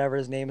Boob or whatever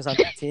his name is on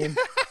the team.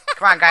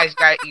 Come on, guys,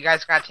 you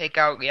guys gotta take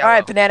out yellow.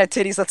 Alright, Banana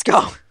Titties, let's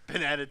go.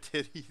 Banana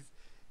titties.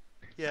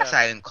 That's Yeah.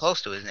 not even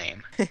close to his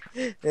name.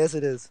 Yes,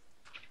 it is.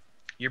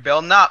 You're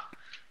building up.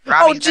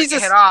 Robbie's gonna Jesus.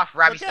 get hit off.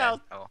 Robbie's Look dead.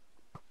 out. Oh,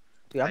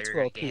 Dude, I'm Thought you too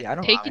were OP. gonna get I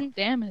don't hit. Taking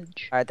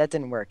damage. Alright, that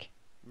didn't work.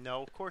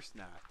 No, of course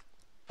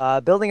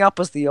not. Building up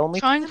was the only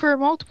Trying for a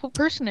multiple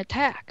person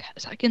attack,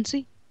 as I can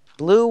see.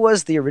 Blue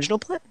was the original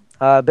plan.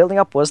 Building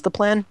up was the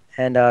plan,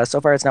 and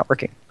so far it's not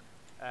working.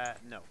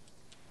 No.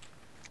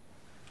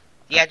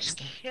 Yeah, just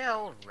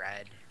kill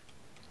red.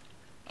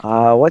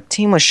 What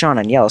team was Sean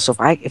on yellow? So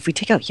if we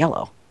take out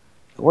yellow,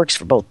 it works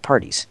for both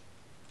parties.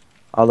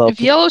 Although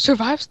If yellow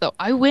survives, though,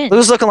 I win.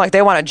 Blue's looking like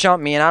they want to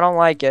jump me, and I don't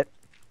like it.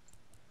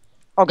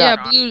 Oh god.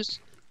 Yeah, blue's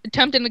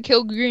attempting to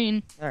kill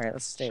green. All right,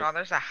 let's stay. Sean,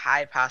 there's a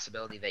high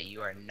possibility that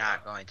you are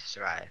not going to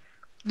survive.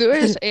 There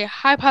is a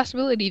high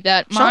possibility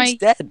that my Sean's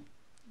dead.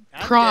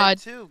 I'm Prod.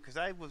 dead too, because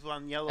I was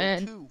on yellow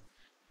And- too.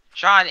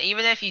 Sean,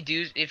 even if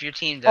your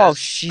team Oh,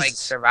 does like Jesus.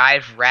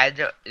 survive, red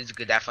is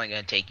definitely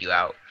gonna take you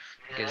out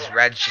because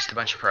red's just a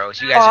bunch of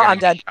pros. You guys Oh, are gonna I'm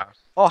be dead. out.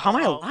 Oh, how am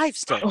I Uh-oh. alive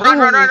still?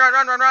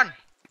 Run!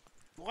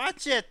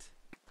 Watch it.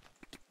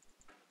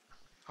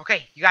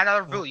 Okay, you got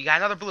another blue. You got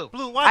another blue.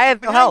 Blue, watch I it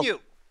have no behind health. you.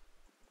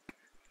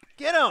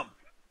 Get him.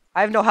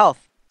 I have no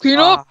health. clean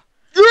Ah, up.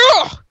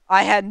 Yeah!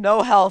 I had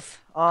no health.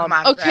 Come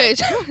on. Okay, Red.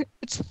 so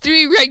it's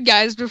 3 red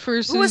guys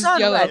versus Who was on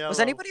yellow. red? Yellow. Was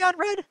anybody on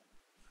red?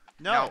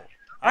 No. No. All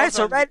right, was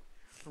so on-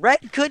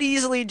 red could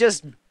easily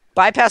just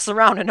bypass the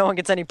round and no one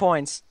gets any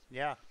points.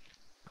 Yeah.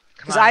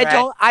 Come Because on, I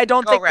red.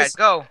 don't Go think red. this,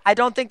 Go. I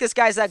don't think this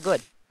guy's that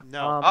good.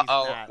 No. Um, he's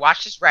Uh-oh. not.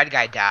 Watch this red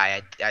guy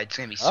die. It's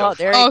gonna be so Oh,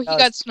 there fun. Oh, he he goes.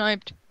 got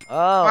sniped. Oh,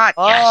 on,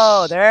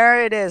 oh, yes.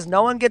 there it is.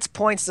 No one gets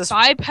points this.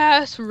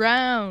 Bypass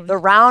round. The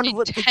game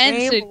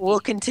Intensity. will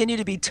continue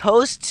to be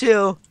Toast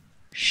 2,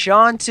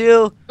 Sean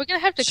 2, We're gonna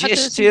have to cut Shish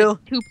this two.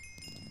 into 2.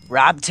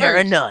 Rob Terra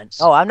Parts. none.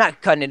 Oh, I'm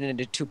not cutting it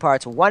into 2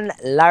 parts. One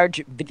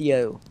large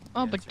video.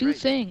 Oh, but That's do right.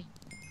 thing.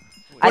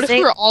 I What if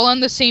think- we're all on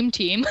the same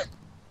team?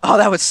 Oh,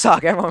 that would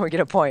suck. Everyone would get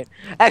a point.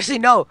 Actually,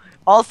 no.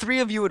 All 3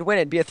 of you would win.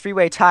 It'd be a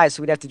 3-way tie,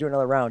 so we'd have to do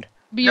another round.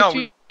 Be No, a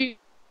we- two-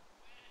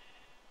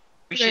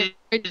 We should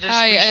red just,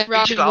 tie, we and should, we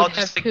Robbie should all would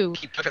just have 2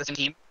 keep for the same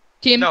team.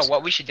 teams. No,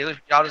 what we should do is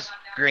we all just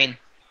green.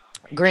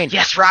 Green.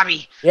 Yes,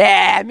 Robbie.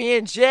 Yeah, me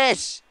and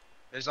Jish.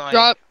 There's only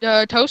Drop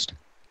Toast.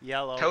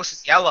 Yellow. Toast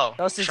is yellow.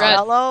 Toast is Red.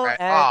 yellow. Red.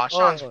 And, Oh,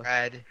 Sean's oh.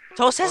 red.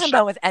 Toast Oh, hasn't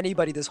Sean- been with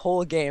anybody this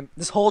whole game,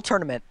 this whole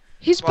tournament.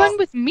 He's Well, been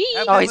with me.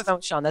 I've Oh, been he's with- been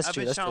with Sean. That's I've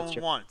true. been That's true. shown That's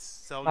true.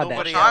 once, so My bad.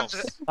 nobody Sean's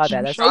else. My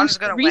bad. That's Sean's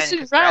gonna win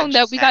recent 'cause round Red's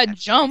that we just got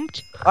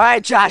jumped. All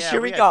right, Josh. Yeah,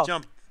 here we gotta go.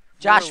 jump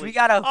Josh, literally. we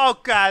gotta. Oh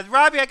God,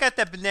 Robbie, I got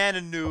that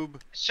banana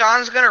noob.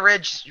 Sean's gonna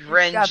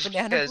got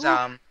banana because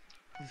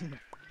blue?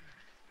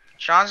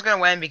 Sean's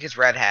gonna win because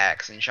red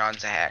hacks and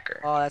Sean's a hacker.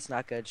 Oh, that's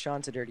not good.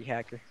 Sean's a dirty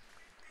hacker.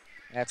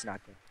 That's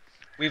not good.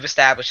 We've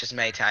established this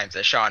many times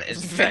that Sean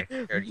is in fact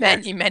a dirty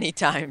hacker. many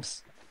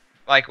times.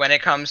 Like when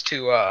it comes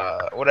to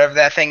whatever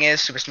that thing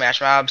is, Super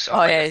Smash Mobs.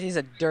 Oh yeah, he's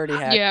a dirty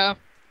hacker. Yeah.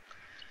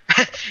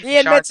 He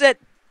admits it.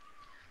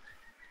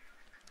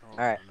 Oh, All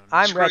right, no, no, no.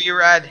 I'm Screw ready. you,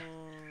 red.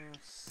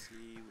 Let's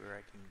see where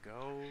I can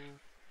go.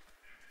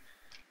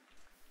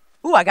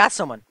 Ooh, I got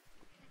someone.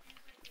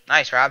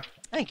 Nice, Rob.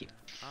 Thank you.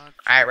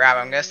 Alright, Rob,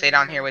 I'm gonna stay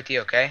down here with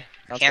you, okay?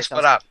 Sounds Can't good,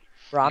 split sounds up.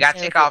 Rob, We gotta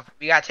stand take with off.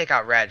 We gotta take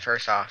out red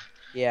first off.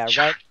 you. Yeah,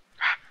 Sean, right. Rob.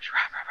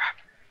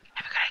 I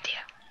have a good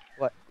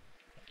idea.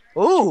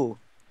 Ooh,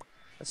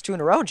 that's 2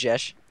 in a row,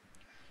 Jish.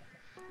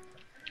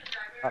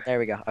 Oh, there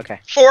we go. Okay,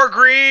 For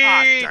green.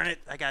 Ah, darn it!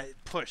 I got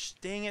pushed.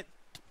 Dang it!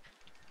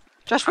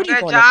 Josh, I'm what are you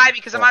gonna going? die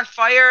because I'm on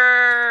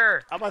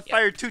fire. I'm on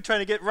fire too, trying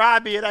to get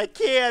Robbie, and I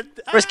can't.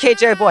 Where's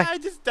KJ, boy? I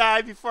just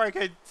died before I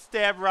could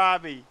stab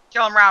Robbie.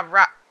 Kill him, Rob.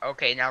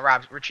 Okay, now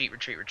Rob, retreat.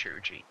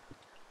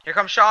 Here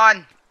comes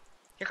Sean.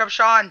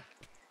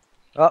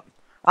 Oh,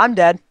 I'm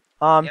dead.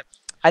 Yep.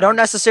 I don't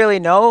necessarily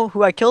know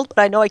who I killed, but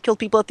I know I killed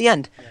people at the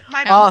end.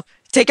 My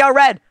Take out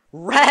red.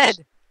 Red.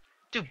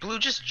 dude, blue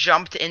just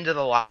jumped into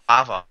the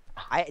lava.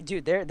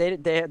 Dude,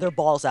 they're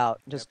balls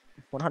out, just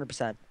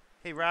 100%.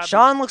 Hey, Robbie.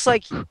 Sean looks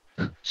like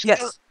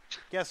yes.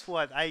 Guess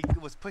what? I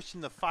was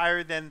pushing the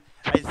fire, then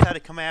I decided to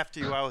come after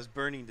you. I was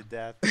burning to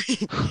death.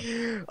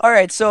 All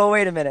right, so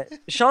wait a minute.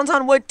 Sean's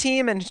on what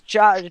team and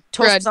Toast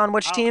Red. is on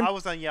which team? I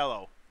was on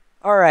yellow.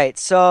 All right,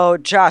 so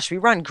Josh, we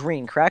run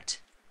green,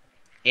 correct?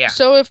 Yeah.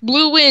 So if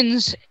blue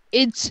wins,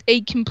 it's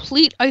a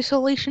complete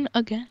isolation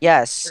again.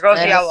 Yes. Here goes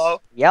and-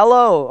 yellow.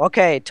 Yellow.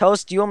 Okay,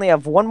 Toast, you only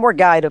have one more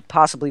guy to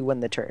possibly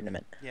win the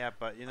tournament. Yeah,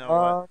 but you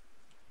know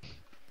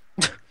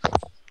what?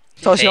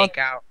 Toast, you don't Take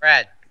out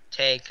red.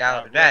 Take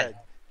out Out red.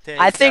 Take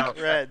I think- out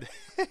red.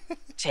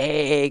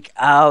 take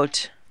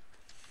out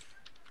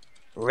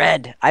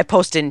red. I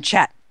posted in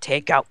chat.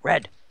 Take out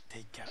red.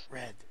 Take out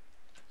red.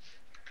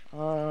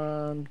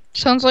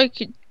 Sounds like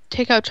you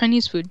take out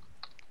Chinese food.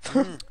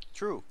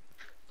 True.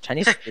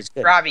 Chinese food is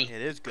good. Robbie.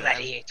 It is good.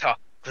 Gladiator.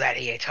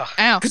 Gladiator.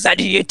 Ow.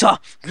 Gladiator,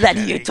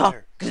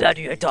 gladiator,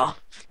 gladiator.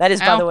 That is,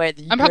 by Ow. the way,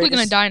 the I'm probably gonna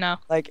greatest, die now.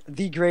 like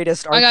the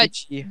greatest I got-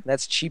 RPG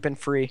that's cheap and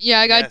free. Yeah,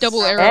 I got Yes.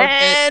 double arrow.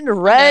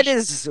 And red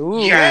is ooh.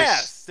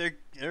 Yes.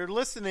 They're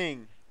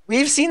listening.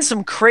 We've seen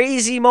some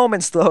crazy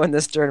moments though in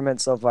this tournament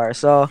so far.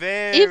 So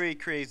Very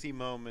crazy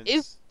moments.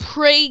 If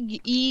Prague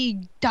E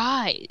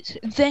dies,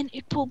 then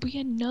it will be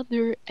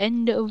another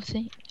end of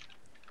thing.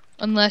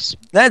 Unless,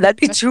 that'd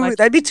be That's two. my-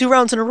 That'd be 2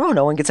 rounds in a row.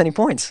 No one gets any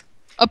points.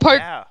 apart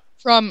yeah.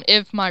 from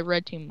if my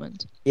red team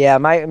wins. Yeah,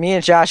 me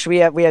and Josh, we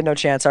had no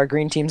chance. Our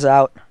green team's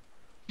out.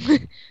 Oh.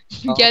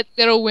 Get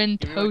that'll win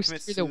Everyone toast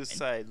commits for the win.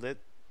 suicide. Let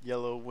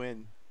yellow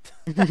win.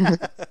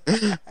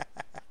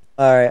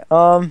 All right.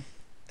 All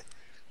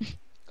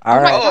Oh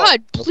my right.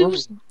 god,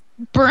 blue's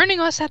burning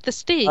us at the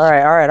stake. All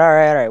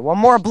right. One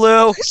more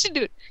blue. Listen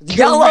to it.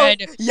 Yellow.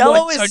 Red,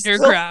 Yellow what's is still-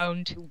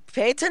 underground.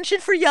 Pay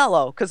attention for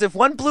yellow, because if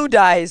one blue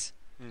dies,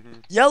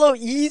 Mhm. yellow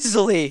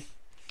easily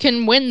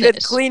Can win could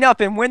this. clean up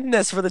and win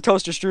this for the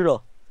toaster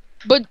strudel.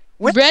 But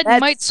Win- red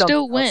that's might still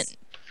something win. else.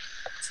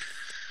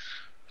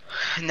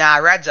 Nah,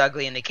 red's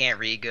ugly and they can't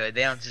read good.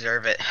 They don't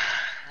deserve it.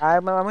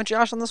 I'm with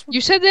Josh on this one.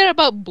 You said that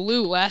about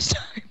blue last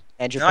time.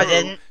 And No, I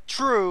didn't.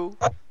 True.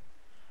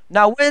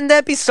 Now, wouldn't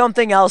that be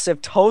something else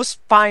if Toast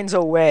finds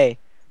a way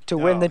to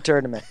win No. the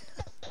tournament?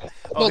 Oh,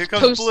 well, here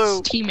comes Toast's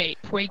blue. teammate.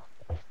 Wait.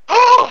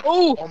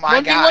 Oh Oh, my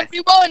 1v1 god.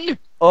 1v1.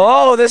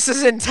 Oh, this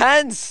is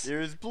intense.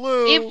 There's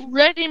blue. If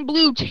red and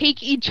blue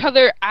take each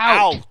other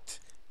out, Out.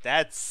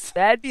 That's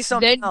That'd be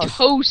something then else.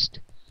 Toast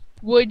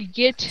would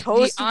get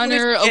Toast the would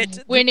honor get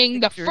the of winning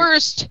the victory.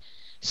 first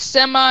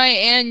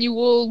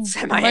semi-annual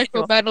Semi-annual.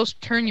 Micro Battles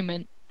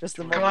tournament. Just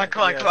the Come moment.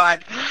 on.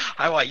 Yes.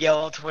 I want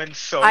yellow to win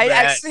so I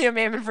bad. actually am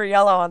aiming for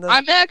yellow on this.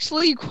 I'm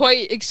actually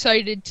quite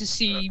excited to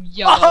see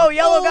yellow. Oh,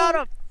 yellow Oh. got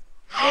him.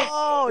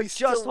 Oh, We he's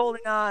just still-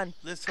 holding on.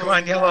 Let's Come on,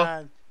 hold yellow.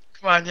 on.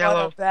 Come on, What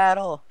yellow. a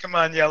battle. Come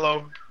on,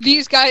 yellow.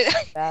 These guys,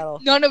 Battle.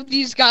 none of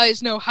these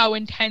guys know how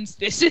intense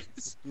this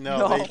is.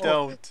 No, they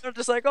don't. They're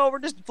just like, oh, we're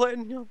just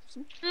playing,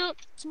 Yeah,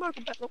 some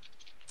Marco battle.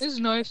 this is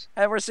nice.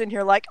 And we're sitting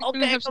here like, We're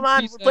gonna okay, have come some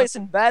on, pizza. we're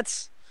placing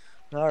bets.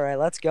 All right,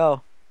 let's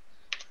go.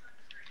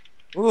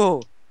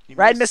 Ooh, You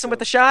Red missed missing with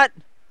the them. shot.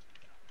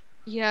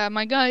 Yeah,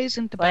 my guy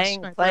isn't the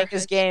Playing best.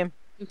 his sniper, game.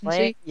 You can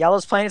Playing. see.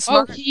 Yellow's playing it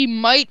Oh, smart. he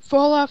might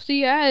fall off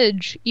the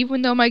edge,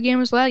 even though my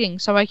game is lagging,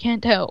 so I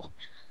can't tell.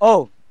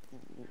 Oh,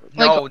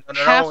 Like,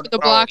 half of the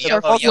blocks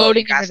are yellow,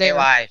 floating you gotta in stay there.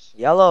 alive.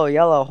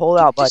 yellow, hold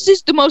out, This buddy.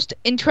 is the most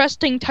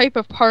interesting type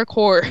of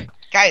parkour.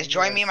 Guys,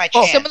 join me in my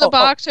Oh, chat. Some of the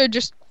blocks are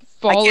just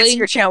I can't see falling.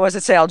 your channel. What does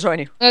it say? I'll join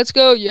you. Let's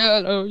go,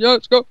 yellow,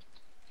 let's go.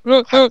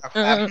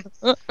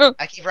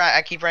 I keep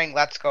writing,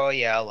 let's go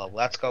yellow,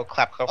 let's go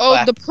clap, go Oh,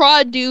 clap. the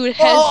prod dude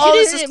has Oh,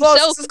 this hit is close,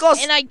 himself this is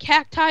close. in a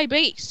cacti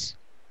base.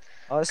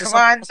 Oh, this is Come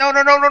on,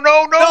 something no.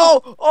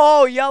 No!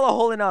 Oh, yellow,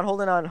 holding on.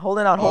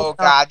 Oh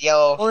god,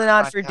 yellow. Holding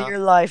on Come for yellow. dear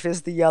life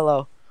is the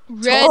yellow.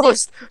 Red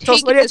Toast, what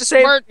taking do you have the to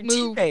say smart to your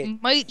move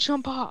teammate? might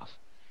jump off.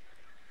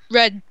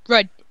 Red,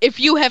 if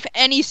you have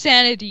any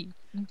sanity,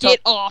 get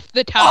off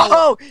the tower.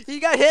 Oh, he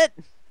got hit.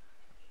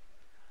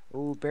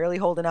 Ooh, barely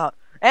holding out.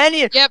 And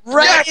he, Yep,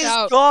 Red yes! is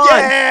Out. gone.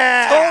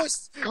 Yeah!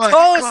 Toast, Come on,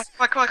 Toast.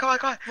 come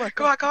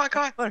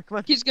on. Come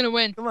on. He's gonna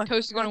win. Come on.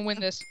 Toast is gonna win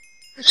this.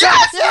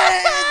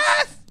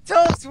 Yes!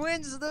 Toast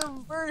wins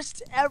the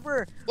first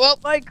ever Well,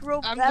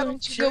 micro I'm battle going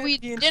to go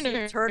eat championship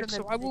dinner, tournament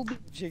so I will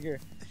jigger.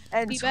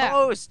 And be back.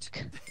 Toast,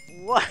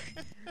 what?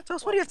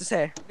 Toast, what do you have to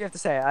say? What do you have to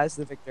say as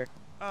the victor?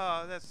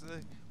 That's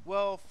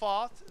well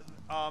fought.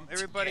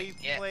 Everybody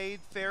Yeah. played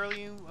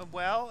fairly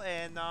well,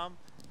 and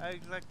I'd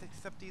like to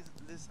accept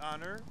this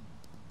honor.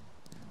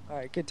 All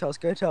right, good toast,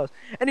 good toast.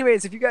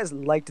 Anyways, if you guys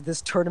liked this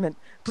tournament,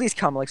 please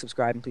comment, like,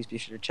 subscribe, and please be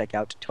sure to check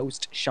out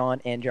Toast, Sean,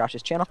 and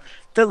Josh's channel.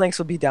 The links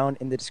will be down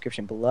in the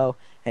description below.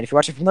 And if you're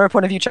watching from their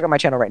point of view, check out my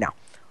channel right now.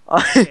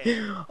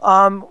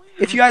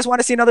 If you guys want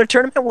to see another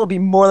tournament, we'll be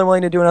more than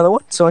willing to do another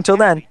one. So until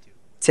then,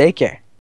 take care.